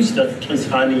the news that Chris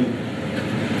Hani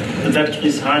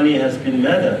has been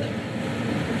murdered,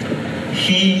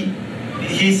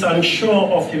 he's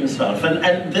unsure of himself.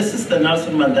 And this is the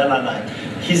Nelson Mandela life.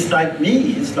 He's like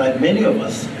me, he's like many of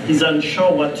us. He's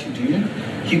unsure what to do.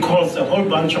 He calls a whole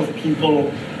bunch of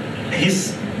people.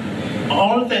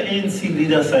 All the ANC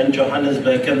leaders are in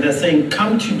Johannesburg, and they're saying,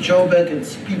 come to Joburg and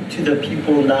speak to the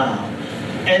people now.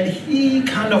 And he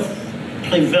kind of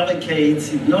prevaricates,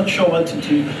 he's not sure what to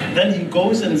do. Then he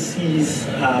goes and sees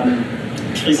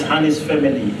Chris Hani's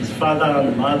family, his father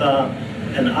and mother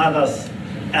and others,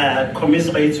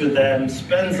 commiserates with them,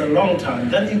 spends a long time.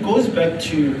 Then he goes back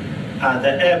to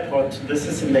the airport. This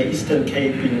is in the Eastern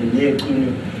Cape near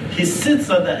Kunu. He sits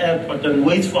at the airport and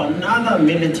waits for another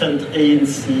militant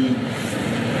ANC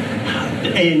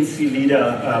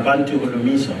leader, Bantu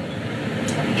Holomisa,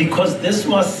 because this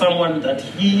was someone that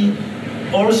he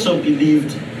also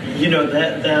believed,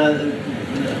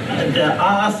 there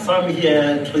are some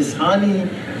here, Chris Hani,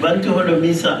 Bantu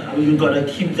Holomisa, you've got to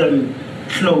keep them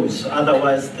close,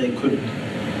 otherwise they'll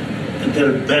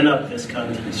burn up this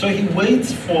country. So he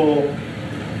waits for,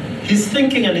 he's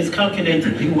thinking and he's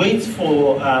calculating, he waits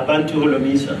for Bantu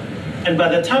Holomisa. And by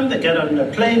the time they get on a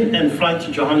plane and fly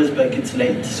to Johannesburg, it's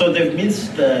late. So they've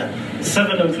missed the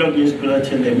 7 o'clock news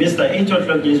bulletin, they missed the 8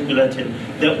 o'clock news bulletin.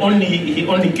 He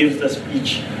only gives the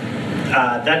speech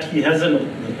that he hasn't,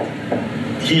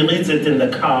 he reads it in the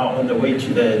car on the way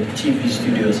to the TV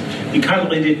studios. You can't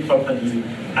read it properly.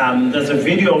 There's a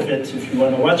video of it if you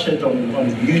want to watch it on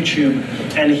YouTube,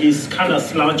 and he's kind of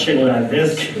slouching like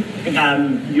this.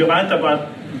 You write about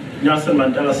Nelson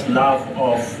Mandela's love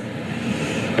of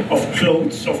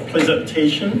clothes, of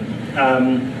presentation.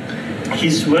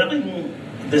 He's wearing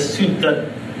the suit that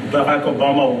Barack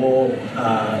Obama wore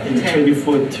in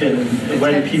 2014,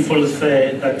 when people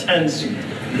say, a tan suit,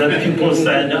 that people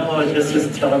said, oh, this is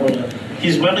terrible.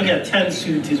 He's wearing a tan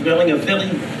suit, he's wearing a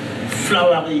very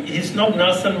flowery, he's not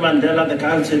Nelson Mandela, the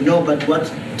guy who said, no, but what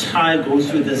tie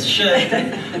goes with this shirt?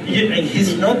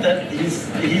 He's not that,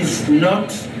 he's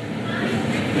not,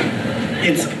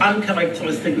 it's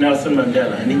uncharacteristic Nelson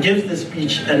Mandela. And he gives the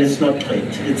speech and it's not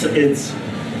great.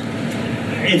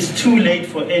 It's too late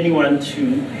for anyone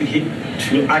to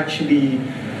actually,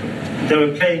 they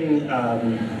were playing, I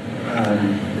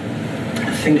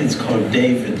think it's called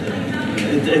David.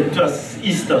 It was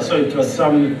Easter, so it was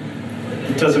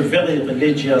a very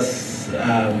religious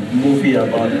movie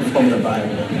from the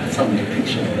Bible, some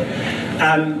depiction of it.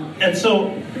 And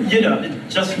so,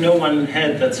 just no one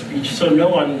heard that speech, so no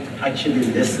one actually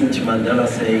listened to Mandela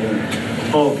saying,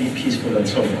 oh, be peaceful and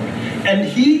so forth. And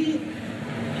he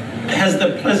has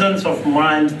the presence of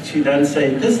mind to then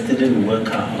say, this didn't work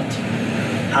out.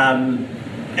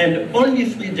 And only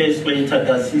 3 days later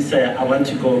does he say, I want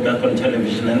to go back on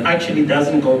television, and actually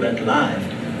doesn't go back live,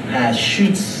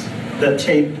 shoots the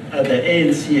tape at the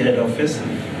ANC head office,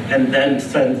 and then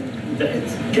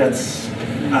it gets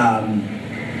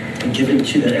given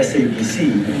to the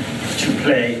SABC to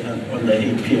play on the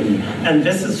 8 p.m. And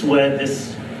this is where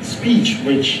this speech,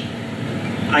 which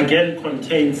again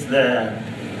contains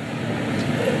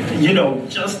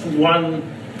just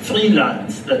 3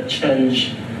 lines that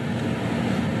change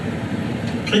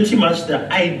pretty much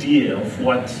the idea of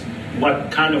what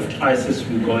kind of crisis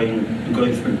we're going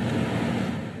through.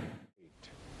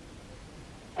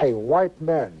 A white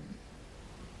man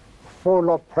full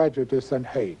of prejudice and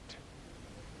hate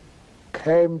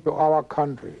came to our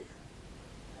country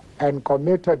and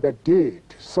committed a deed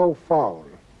so foul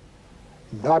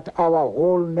that our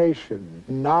whole nation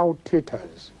now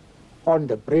teeters on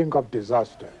the brink of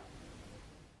disaster.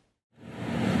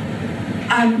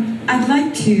 I'd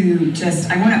like to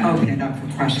I want to open it up for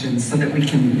questions so that we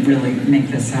can really make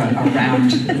this a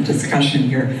round discussion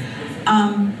here.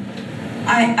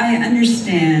 I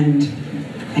understand,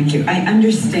 thank you, I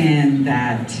understand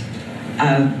that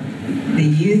the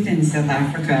youth in South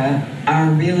Africa are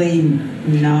really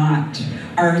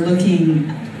looking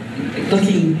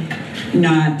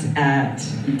not at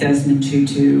Desmond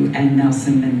Tutu and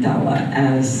Nelson Mandela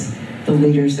as the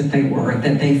leaders that they were,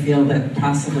 that they feel that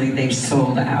possibly they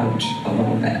sold out a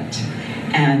little bit.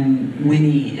 And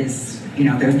Winnie is,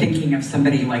 they're thinking of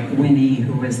somebody like Winnie,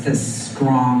 who was this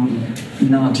strong,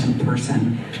 militant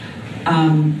person.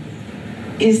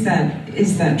 Is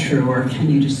that true, or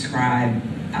can you describe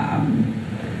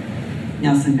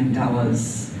Nelson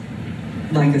Mandela's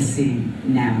legacy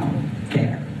now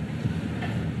there?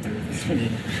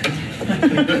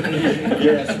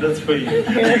 Yes, that's for you.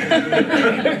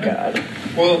 God.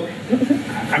 Well,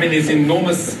 I mean, there's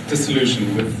enormous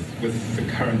disillusion with the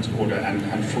current order,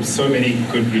 and for so many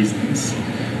good reasons.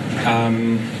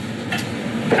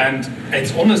 And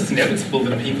it's almost inevitable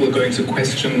that people are going to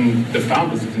question the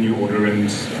founders of the new order and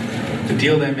the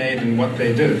deal they made and what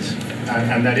they did.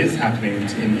 And that is happening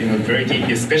very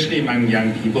deeply, especially among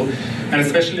young people, and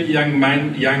especially young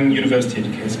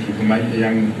university-educated people,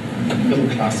 young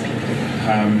middle-class people.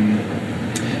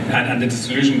 And the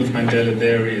disillusion with Mandela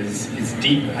there is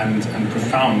deep and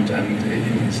profound, and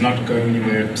it's not going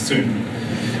anywhere soon.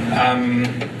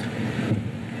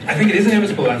 I think it is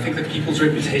inevitable. I think that people's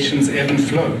reputations ebb and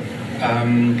flow.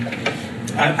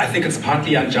 I think it's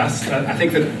partly unjust. I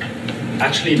think that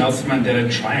actually Nelson Mandela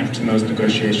triumphed in those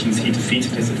negotiations. He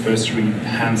defeated his adversary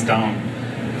hands down.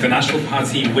 The National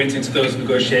Party went into those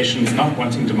negotiations not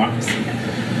wanting democracy.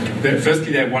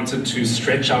 Firstly, they wanted to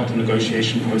stretch out the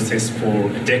negotiation process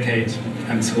for a decade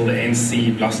until the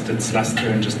ANC lost its luster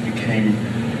and just became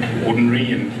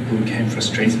ordinary, and people became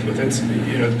frustrated with it.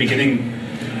 At the beginning,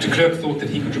 de Klerk thought that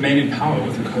he could remain in power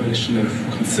with a coalition of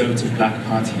conservative black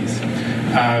parties.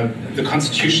 The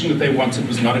constitution that they wanted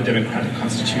was not a democratic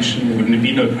constitution. There would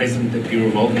be no president, there'd be a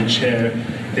revolving chair,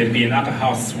 there'd be an upper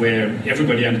house where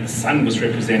everybody under the sun was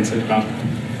represented, about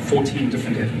 14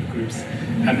 different ethnic groups.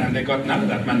 And they got none of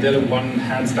that. Mandela won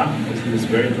hands down because he was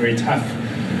very, very tough.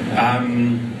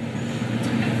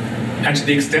 And to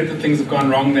the extent that things have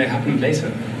gone wrong, they happened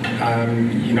later.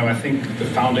 I think the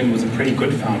founding was a pretty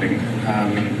good founding.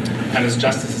 And as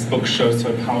Justice's book shows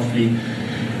so powerfully,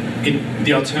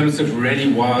 the alternative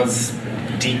really was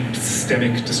deep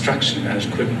systemic destruction, and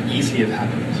it could easily have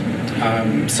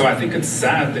happened. So I think it's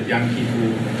sad that young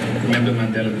people remember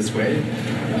Mandela this way.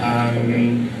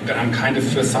 But I'm kind of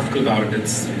philosophical about it.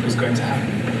 It was going to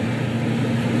happen.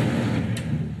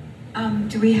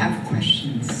 Do we have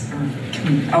questions, or can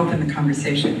we open the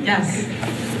conversation? Yes.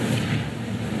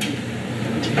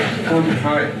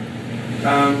 Hi,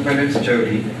 my name is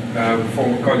Jody,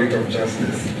 former colleague of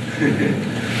Justice.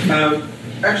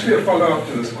 Actually, a follow-up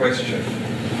to this question.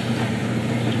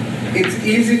 It's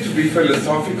easy to be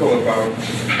philosophical about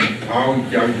how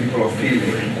young people are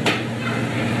feeling,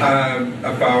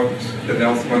 about the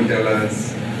Nelson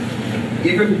Mandelas,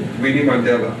 even Winnie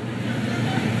Mandela.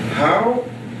 How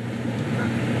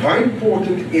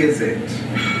important is it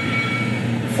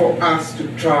for us to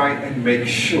try and make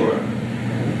sure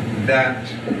that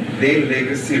their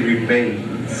legacy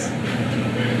remains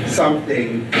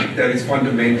something that is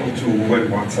fundamental to who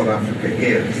and what South Africa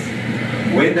is,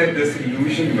 when that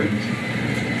disillusionment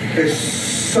is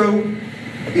so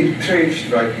entrenched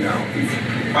right now?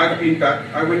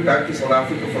 I went back to South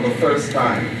Africa for the first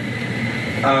time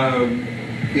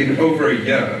in over a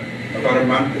year, about a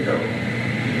month ago.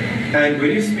 And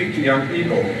when you speak to young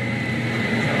people,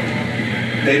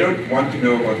 They don't want to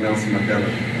know about Nelson Mandela.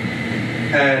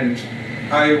 And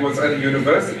I was at a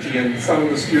university and some of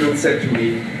the students said to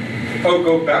me, oh,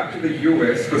 go back to the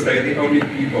US because they're the only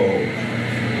people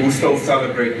who still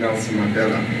celebrate Nelson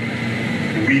Mandela.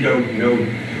 We don't know.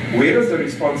 Where does the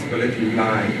responsibility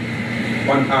lie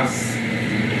on us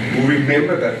who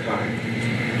remember that time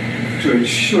to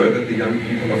ensure that the young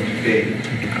people of today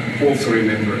also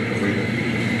remember it the way that we do?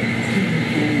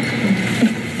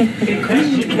 Good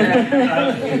question.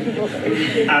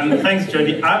 Thanks,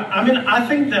 Jody. I mean, I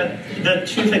think that the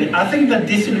two things. I think that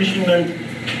disillusionment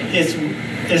is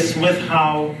with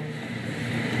how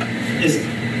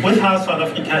South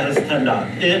Africa has turned out.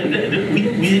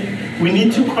 We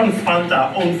need to confront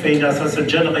our own failures as a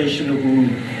generation who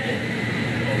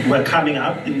were coming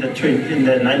up in the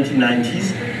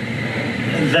 1990s.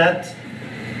 That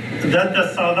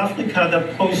the South Africa, the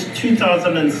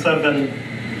post-2007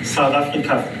 South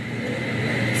Africa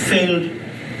failed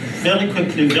very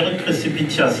quickly, very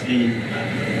precipitously,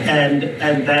 and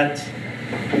that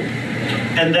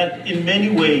in many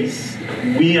ways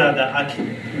we are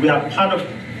part of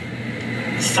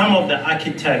some of the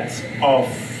architects of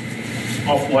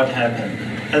what happened,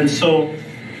 and so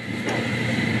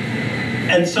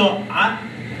I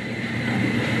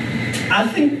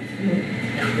think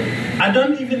I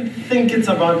don't even think it's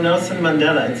about Nelson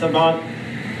Mandela. It's about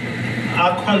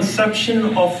our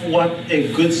conception of what a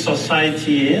good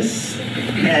society is,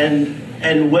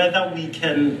 and whether we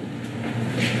can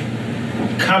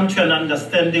come to an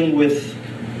understanding with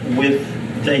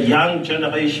the young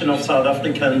generation of South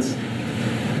Africans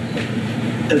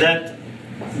that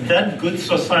good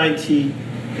society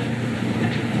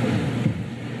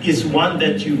is one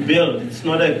that you build. It's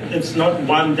not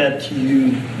one that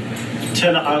you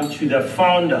turn around to the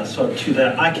founders or to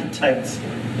the architects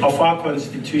of our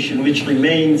constitution, which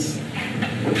remains,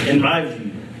 in my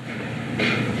view,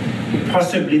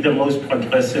 possibly the most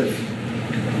progressive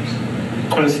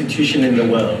constitution in the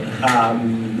world.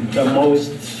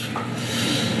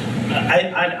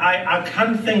 I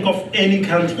can't think of any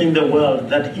country in the world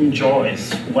that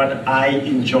enjoys what I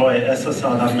enjoy as a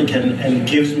South African and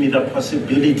gives me the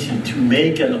possibility to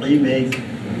make and remake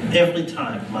every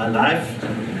time my life.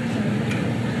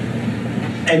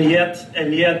 And yet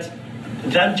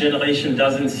that generation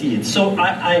doesn't see it. So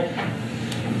I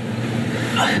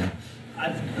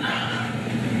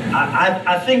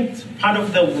think part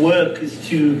of the work is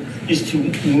to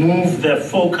move the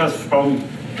focus from,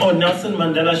 oh, Nelson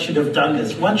Mandela should have done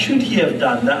this. What should he have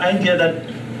done? The idea that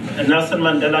Nelson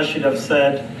Mandela should have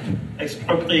said,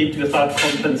 expropriate without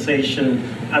compensation.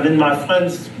 I mean, my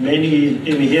friends, many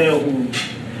in here who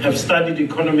have studied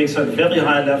economics at very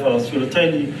high levels, will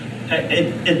tell you,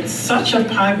 it's such a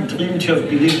pipe dream to have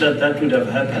believed that would have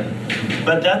happened.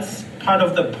 But that's part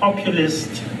of the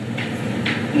populist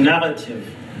narrative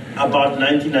about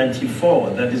 1994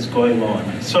 that is going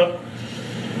on. So,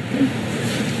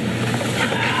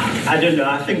 I don't know,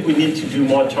 I think we need to do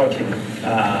more talking,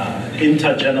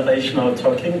 intergenerational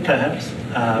talking, perhaps,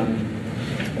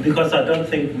 because I don't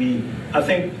think I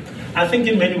think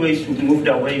in many ways we've moved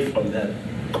away from that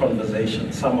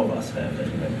conversation. Some of us have,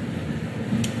 anyway.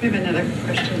 We have another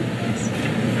question.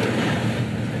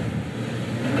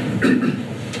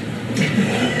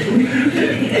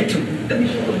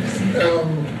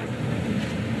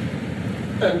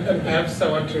 And perhaps I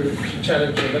want to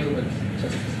challenge you a little bit.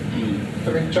 I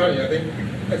mean, Johnny, I think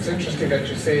it's interesting that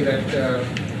you say that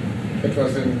it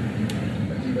was in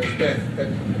Madiba's death that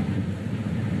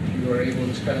you were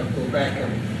able to kind of go back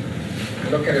and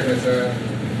look at it as a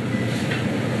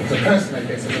person, I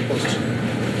guess, as opposed to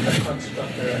a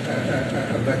construct,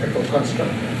 a vertical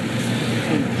construct.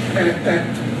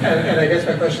 And I guess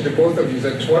my question to both of you is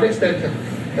that to what extent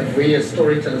have we as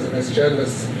storytellers and as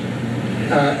journalists,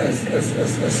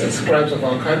 as scribes of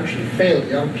our country, failed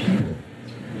young people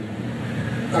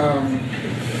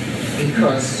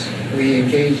because we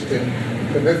engaged in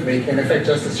the myth-making? In fact,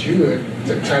 just as you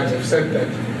at times have said that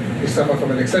we suffer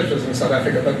from an exceptionalism in South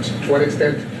Africa, but to what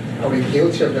extent are we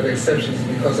guilty of that exceptionalism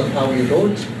because of how we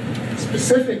wrote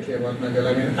specifically about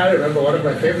Mandela? I mean, I remember one of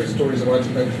my favorite stories about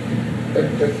him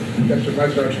that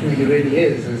reminds me of who he really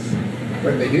is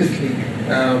when the Youth League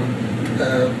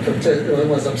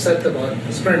was upset about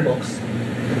the Springboks.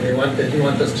 And they didn't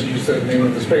want us to use the name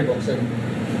of the Springboks. And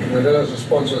Mandela's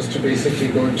response was to basically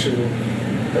go to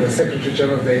the Secretary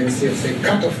General of the ANC and say,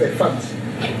 cut off their funds.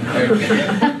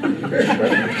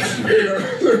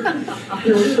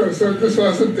 So this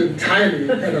wasn't entirely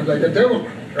kind of like a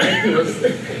democrat. right?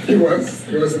 He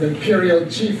was an imperial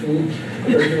chief who,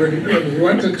 when he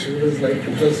wanted to,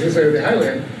 it was his way or the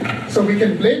highway. So we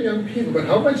can blame young people, but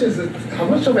how much of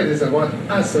it is about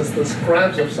us as the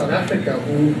scribes of South Africa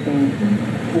who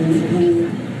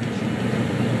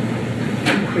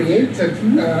created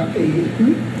a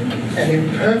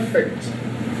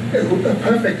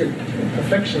perfect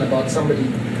imperfection about somebody,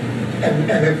 and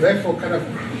have therefore kind of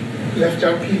left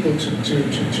young people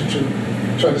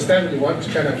to understandably want to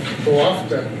kind of go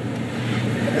after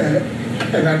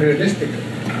an unrealistic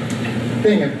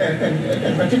thing.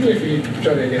 And particularly for you,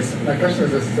 John, I guess, my question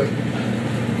is this, that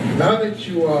now that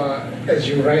you are, as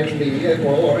you rightly,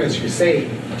 or as you say,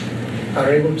 are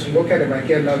able to look at him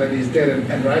again now that he's dead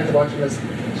and write about him as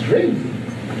really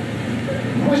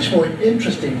much more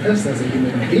interesting person as a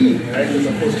human being, right, as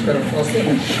opposed to kind of false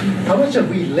thing. How much have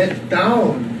we let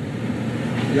down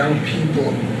young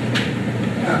people?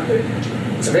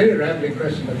 It's a very rambling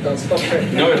question, but don't stop there.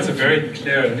 No, it's a very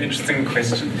clear and interesting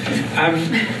question.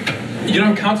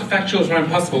 Counterfactuals are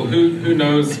impossible. Who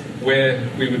knows where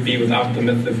we would be without the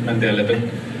myth of Mandela?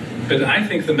 But I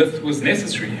think the myth was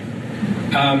necessary.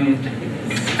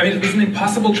 It was an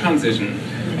impossible transition,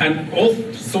 and all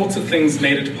sorts of things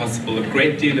made it possible. A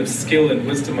great deal of skill and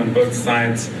wisdom on both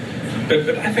sides. But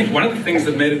I think one of the things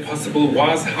that made it possible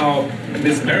was how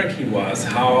mesmeric he was,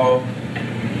 how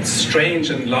strange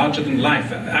and larger than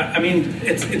life.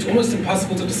 It's almost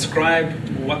impossible to describe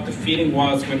what the feeling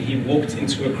was when he walked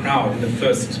into a crowd in the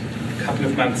first couple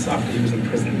of months after he was in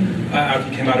prison, after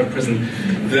he came out of prison.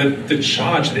 The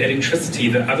charge, the electricity,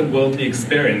 the otherworldly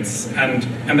experience, and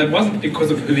that wasn't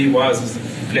because of who he was as a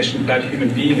flesh and blood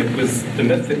human being. It was the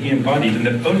myth that he embodied and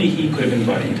that only he could have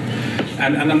embodied.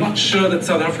 And I'm not sure that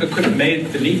South Africa could have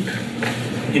made the leap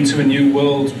into a new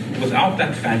world without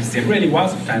that fantasy. It really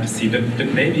was a fantasy, but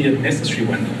maybe a necessary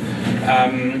one.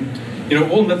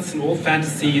 All myths and all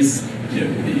fantasies,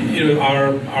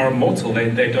 are immortal.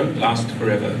 They don't last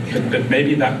forever. But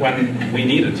maybe that one we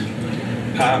needed.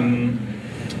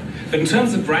 But in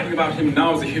terms of writing about him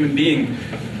now as a human being,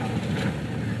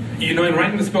 in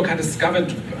writing this book, I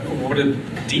discovered what a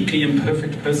deeply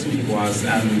imperfect person he was,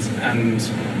 and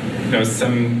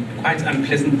some quite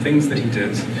unpleasant things that he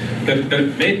did,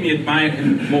 that made me admire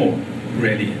him more,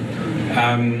 really.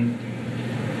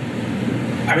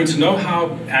 To know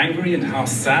how angry and how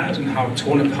sad and how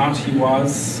torn apart he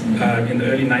was in the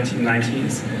early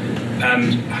 1990s,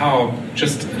 and how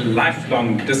just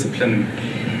lifelong discipline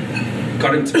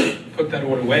got him to put that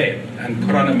all away and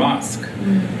put on a mask.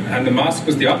 And the mask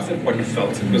was the opposite of what he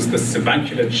felt. It was this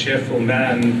avuncular, cheerful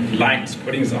man, light,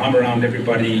 putting his arm around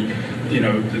everybody,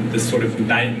 this sort of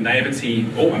naivety.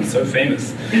 Oh, I'm so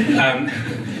famous.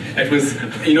 It was,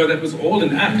 that was all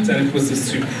an act, and it was a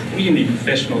supremely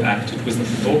professional act. It was a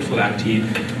thoughtful act. It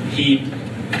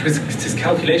was his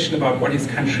calculation about what his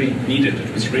country needed.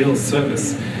 It was real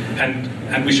service.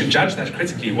 And we should judge that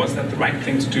critically. Was that the right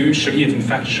thing to do? Should he have in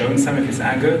fact shown some of his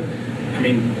anger?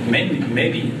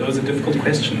 Maybe. Those are difficult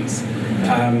questions.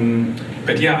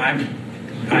 But yeah,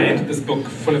 I entered this book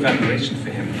full of admiration for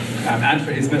him and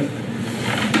for his myth.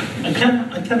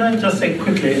 Can I just say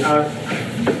quickly,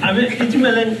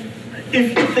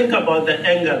 if you think about the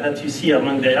anger that you see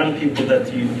among the young people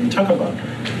that you talk about,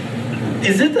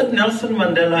 is it that Nelson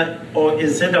Mandela, or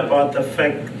is it about the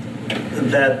fact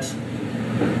that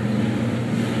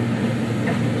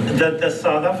the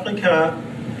South Africa,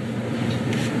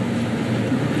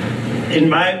 in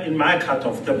my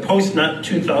cutoff, the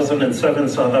post-2007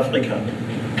 South Africa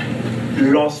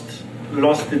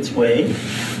lost its way,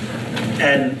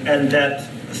 and that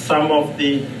some of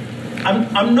the,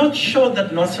 I'm not sure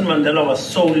that Nelson Mandela was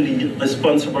solely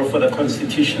responsible for the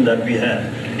constitution that we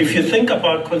had. If you think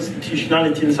about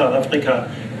constitutionality in South Africa,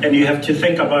 and you have to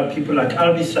think about people like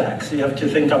Albie Sachs, you have to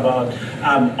think about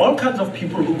all kinds of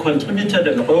people who contributed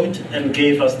and wrote and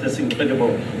gave us this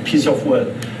incredible piece of work.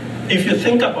 If you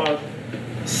think about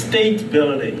state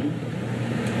building,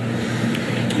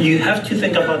 you have to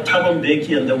think about Thabo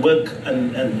Mbeki and the work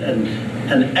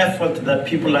and effort that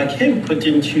people like him put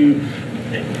into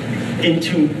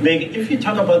make. If you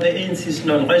talk about the ANC's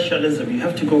non-racialism, you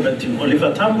have to go back to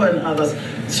Oliver Tambo and others.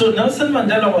 So Nelson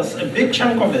Mandela was a big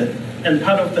chunk of it, and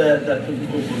part of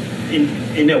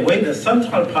in a way, the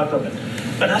central part of it.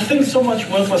 But I think so much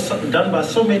work was done by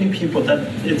so many people that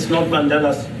it's not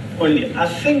Mandela's only. I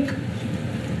think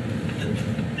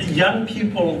young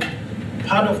people,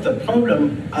 part of the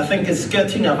problem, I think, is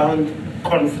getting around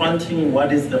confronting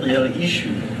what is the real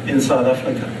issue in South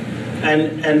Africa.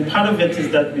 And part of it is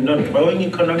that we're not growing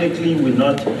economically, we're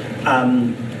not,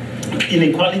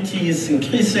 inequality is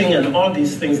increasing, and all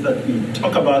these things that we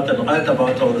talk about and write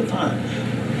about all the time.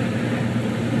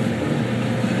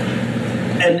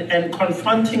 And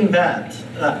confronting that,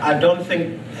 I don't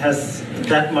think has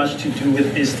that much to do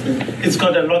with history. It's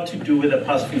got a lot to do with the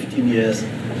past 15 years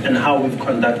and how we've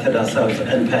conducted ourselves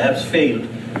and perhaps failed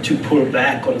to pull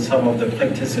back on some of the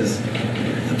practices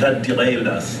that derailed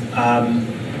us.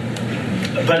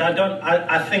 But I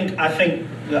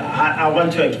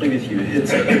want to agree with you.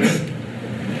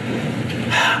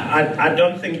 I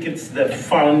don't think it's the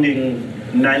founding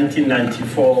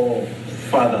 1994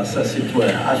 fathers, as it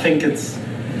were. I think it's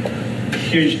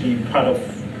hugely part of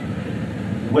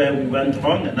where we went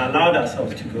wrong and allowed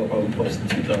ourselves to go wrong post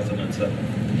 2007.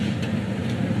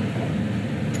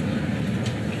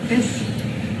 Yes.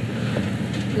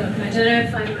 Look, I don't know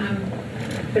if I'm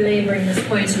belaboring this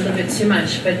point a little bit too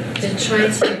much, but to try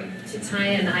to tie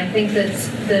in, I think that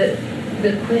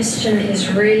the question is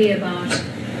really about,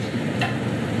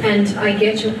 and I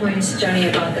get your point, Johnny,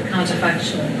 about the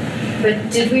counterfactual,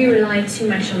 but did we rely too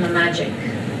much on the magic,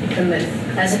 the myth,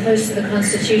 as opposed to the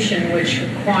Constitution, which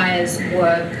requires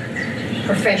work,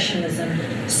 professionalism,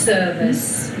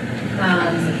 service?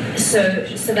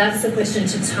 So that's the question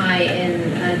to tie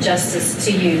in, Justice,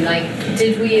 to you. Like,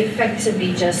 did we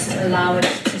effectively just allow it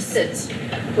to sit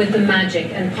with the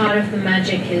magic? And part of the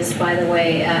magic is, by the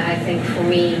way, I think for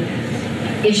me,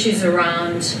 issues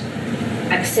around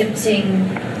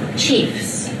accepting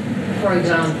chiefs, for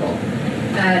example.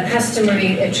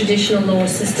 Customary, a traditional law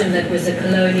system that was a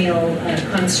colonial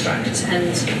construct,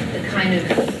 and the kind of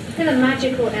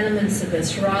magical elements of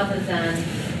this, rather than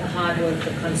the hard work,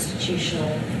 the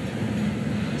constitutional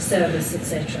service,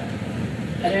 etc.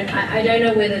 I don't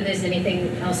know whether there's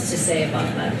anything else to say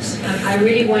about that. I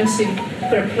really want to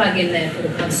put a plug in there for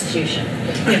the Constitution.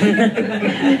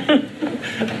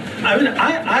 I mean,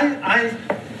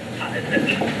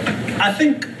 I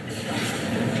think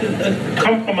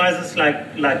compromises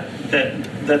like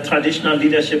the traditional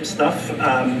leadership stuff.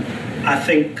 I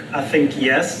think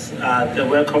yes, there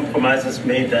were compromises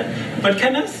made there. But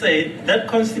can I say that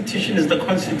Constitution is the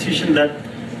Constitution that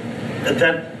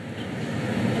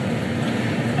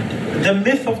the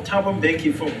myth of Thabo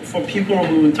Mbeki, for people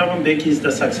who Thabo Mbeki is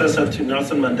the successor to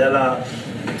Nelson Mandela,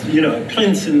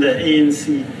 prince in the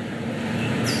ANC.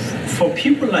 For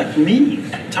people like me,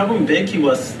 Thabo Mbeki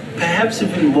was perhaps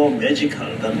even more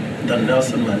magical than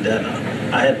Nelson Mandela.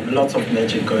 I had lots of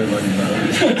magic going on in my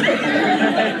life.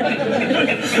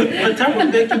 But Thabo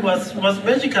Mbeki was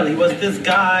magical. He was this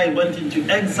guy, went into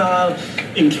exile,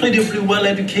 incredibly well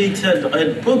educated,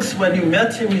 read books. When you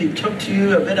met him, he talked to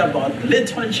you a bit about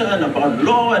literature and about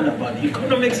law and about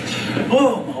economics.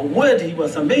 Oh my word, he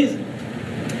was amazing.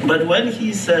 But when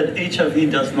he said HIV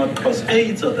does not cause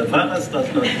AIDS or the virus does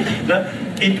not,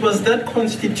 it was that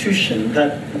Constitution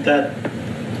that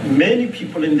many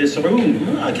people in this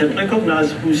room, I can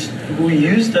recognize, who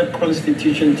used that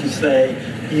Constitution to say,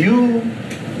 you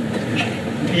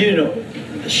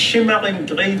shimmering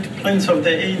great prince of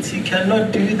the ANC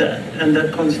cannot do that, and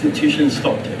that Constitution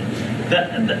stopped it.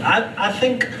 I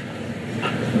think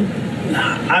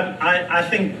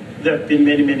there have been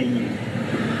many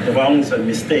wrongs and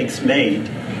mistakes made,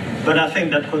 but I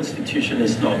think that Constitution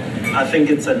is not. I think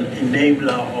it's an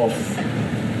enabler of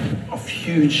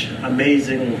huge,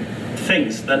 amazing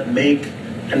things that make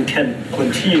and can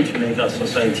continue to make our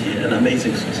society an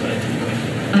amazing society.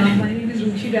 My name is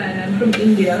Ruchida and I'm from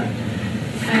India.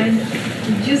 And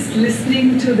just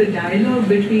listening to the dialogue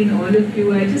between all of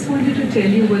you, I just wanted to tell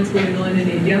you what's going on in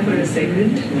India for a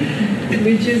second,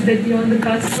 which is that we're on the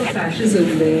cusp of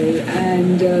fascism there.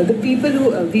 And the people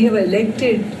who we have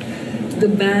elected,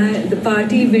 the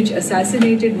party which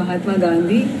assassinated Mahatma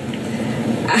Gandhi,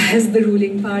 as the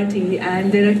ruling party,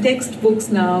 and there are textbooks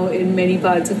now in many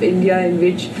parts of India in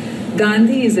which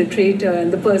Gandhi is a traitor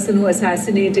and the person who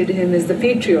assassinated him is the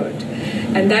patriot.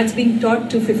 And that's being taught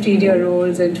to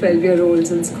 15-year-olds and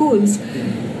 12-year-olds in schools.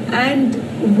 And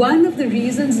one of the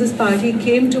reasons this party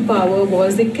came to power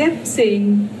was they kept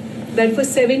saying that for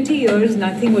 70 years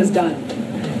nothing was done.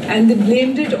 And they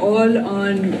blamed it all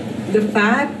on the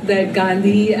fact that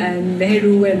Gandhi and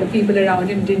Nehru and the people around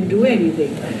him didn't do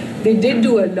anything. They did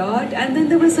do a lot, and then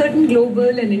there were certain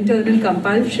global and internal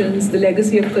compulsions, the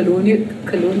legacy of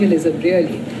colonialism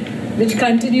really, which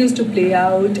continues to play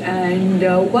out. And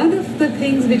one of the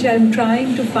things which I'm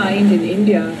trying to find in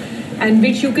India, and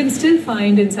which you can still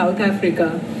find in South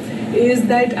Africa, is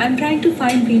that I'm trying to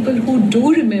find people who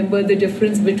do remember the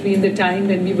difference between the time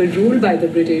when we were ruled by the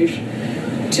British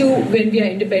to when we are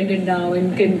independent now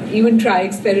and can even try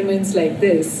experiments like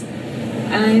this.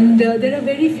 And there are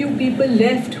very few people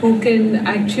left who can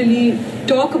actually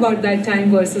talk about that time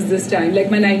versus this time,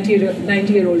 like my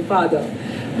 90-year-old father.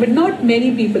 But not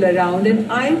many people around,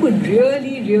 and I would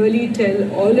really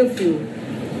tell all of you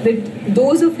that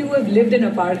those of you who have lived in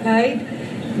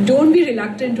apartheid, don't be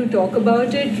reluctant to talk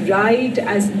about it. Write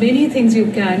as many things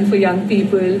you can for young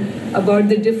people about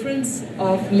the difference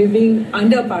of living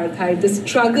under apartheid, the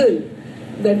struggle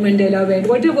that Mandela went.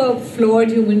 Whatever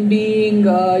flawed human being,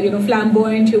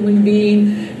 flamboyant human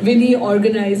being, Winnie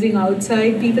organizing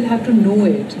outside, people have to know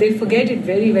it. They forget it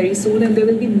very, very soon, and there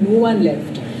will be no one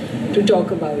left to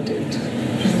talk about it.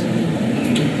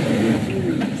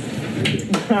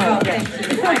 Oh, thank you.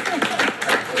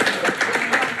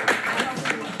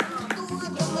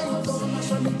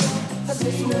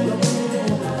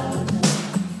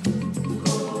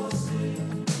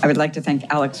 I would like to thank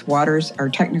Alex Waters, our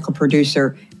technical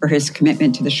producer, for his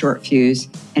commitment to the Short Fuse,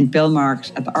 and Bill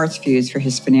Marks at the Arts Fuse for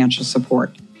his financial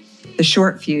support. The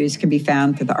Short Fuse can be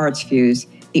found through the Arts Fuse,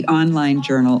 the online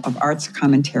journal of arts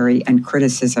commentary and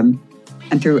criticism,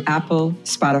 and through Apple,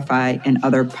 Spotify, and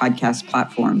other podcast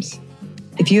platforms.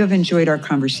 If you have enjoyed our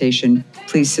conversation,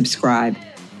 please subscribe.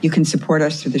 You can support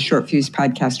us through the Short Fuse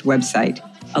podcast website.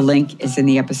 A link is in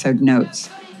the episode notes.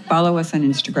 Follow us on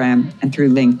Instagram and through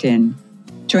LinkedIn.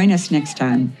 Join us next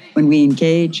time when we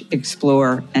engage,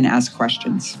 explore, and ask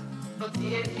questions.